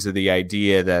referring to the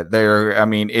idea that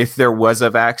if there was a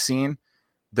vaccine,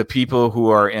 the people who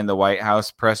are in the White House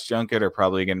press junket are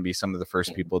probably going to be some of the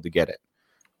first people to get it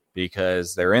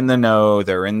because they're in the know,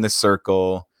 they're in the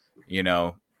circle,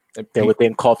 They're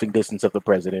within coughing distance of the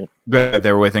president.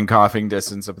 They're within coughing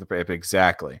distance of the president.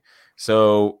 Exactly.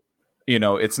 So,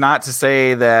 it's not to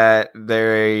say that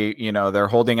they're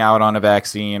holding out on a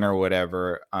vaccine or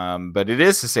whatever. But it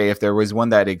is to say if there was one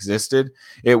that existed,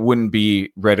 it wouldn't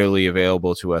be readily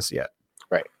available to us yet.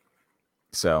 Right.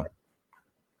 So.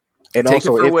 And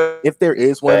also, if there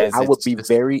is one, I would be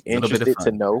very interested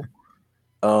to know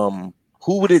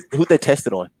who they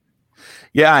tested on.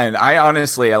 Yeah, and I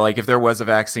honestly, if there was a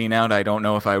vaccine out, I don't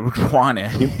know if I would want it.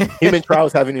 Human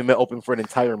trials haven't even been open for an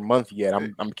entire month yet.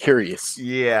 I'm curious.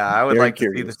 Yeah, I would like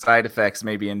to see the side effects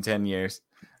maybe in 10 years.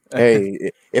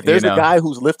 Hey, if there's a guy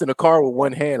who's lifting a car with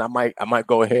one hand, I might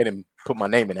go ahead and put my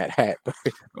name in that hat.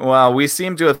 Well, we've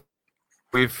seemed to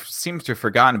have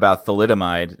forgotten about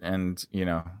thalidomide and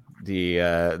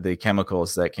the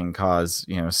chemicals that can cause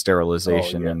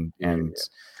sterilization and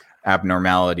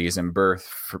abnormalities in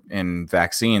birth in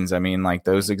vaccines. I mean,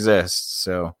 those exist,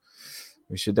 so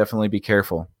we should definitely be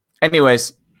careful.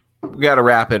 Anyways, we got to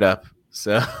wrap it up.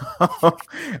 So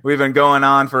we've been going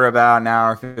on for about an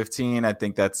hour 15. I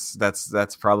think that's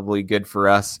probably good for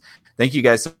us. Thank you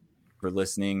guys for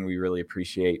listening. We really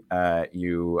appreciate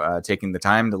you taking the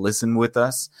time to listen with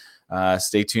us.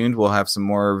 Stay tuned. We'll have some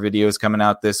more videos coming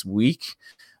out this week.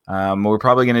 We're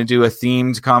probably going to do a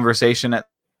themed conversation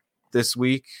this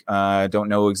week. Don't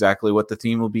know exactly what the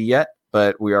theme will be yet,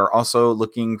 but we are also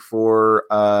looking for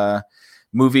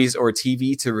movies or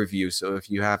TV to review. So if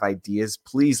you have ideas,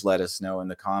 please let us know in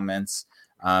the comments.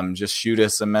 Just shoot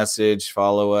us a message,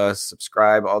 follow us,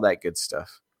 subscribe, all that good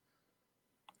stuff.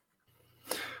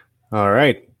 All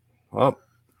right. Well,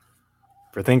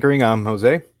 for Thinkering, I'm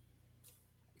Jose.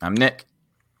 I'm Nick.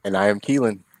 And I am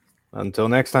Keelan. Until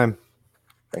next time.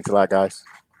 Thanks a lot, guys.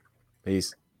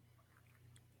 Peace.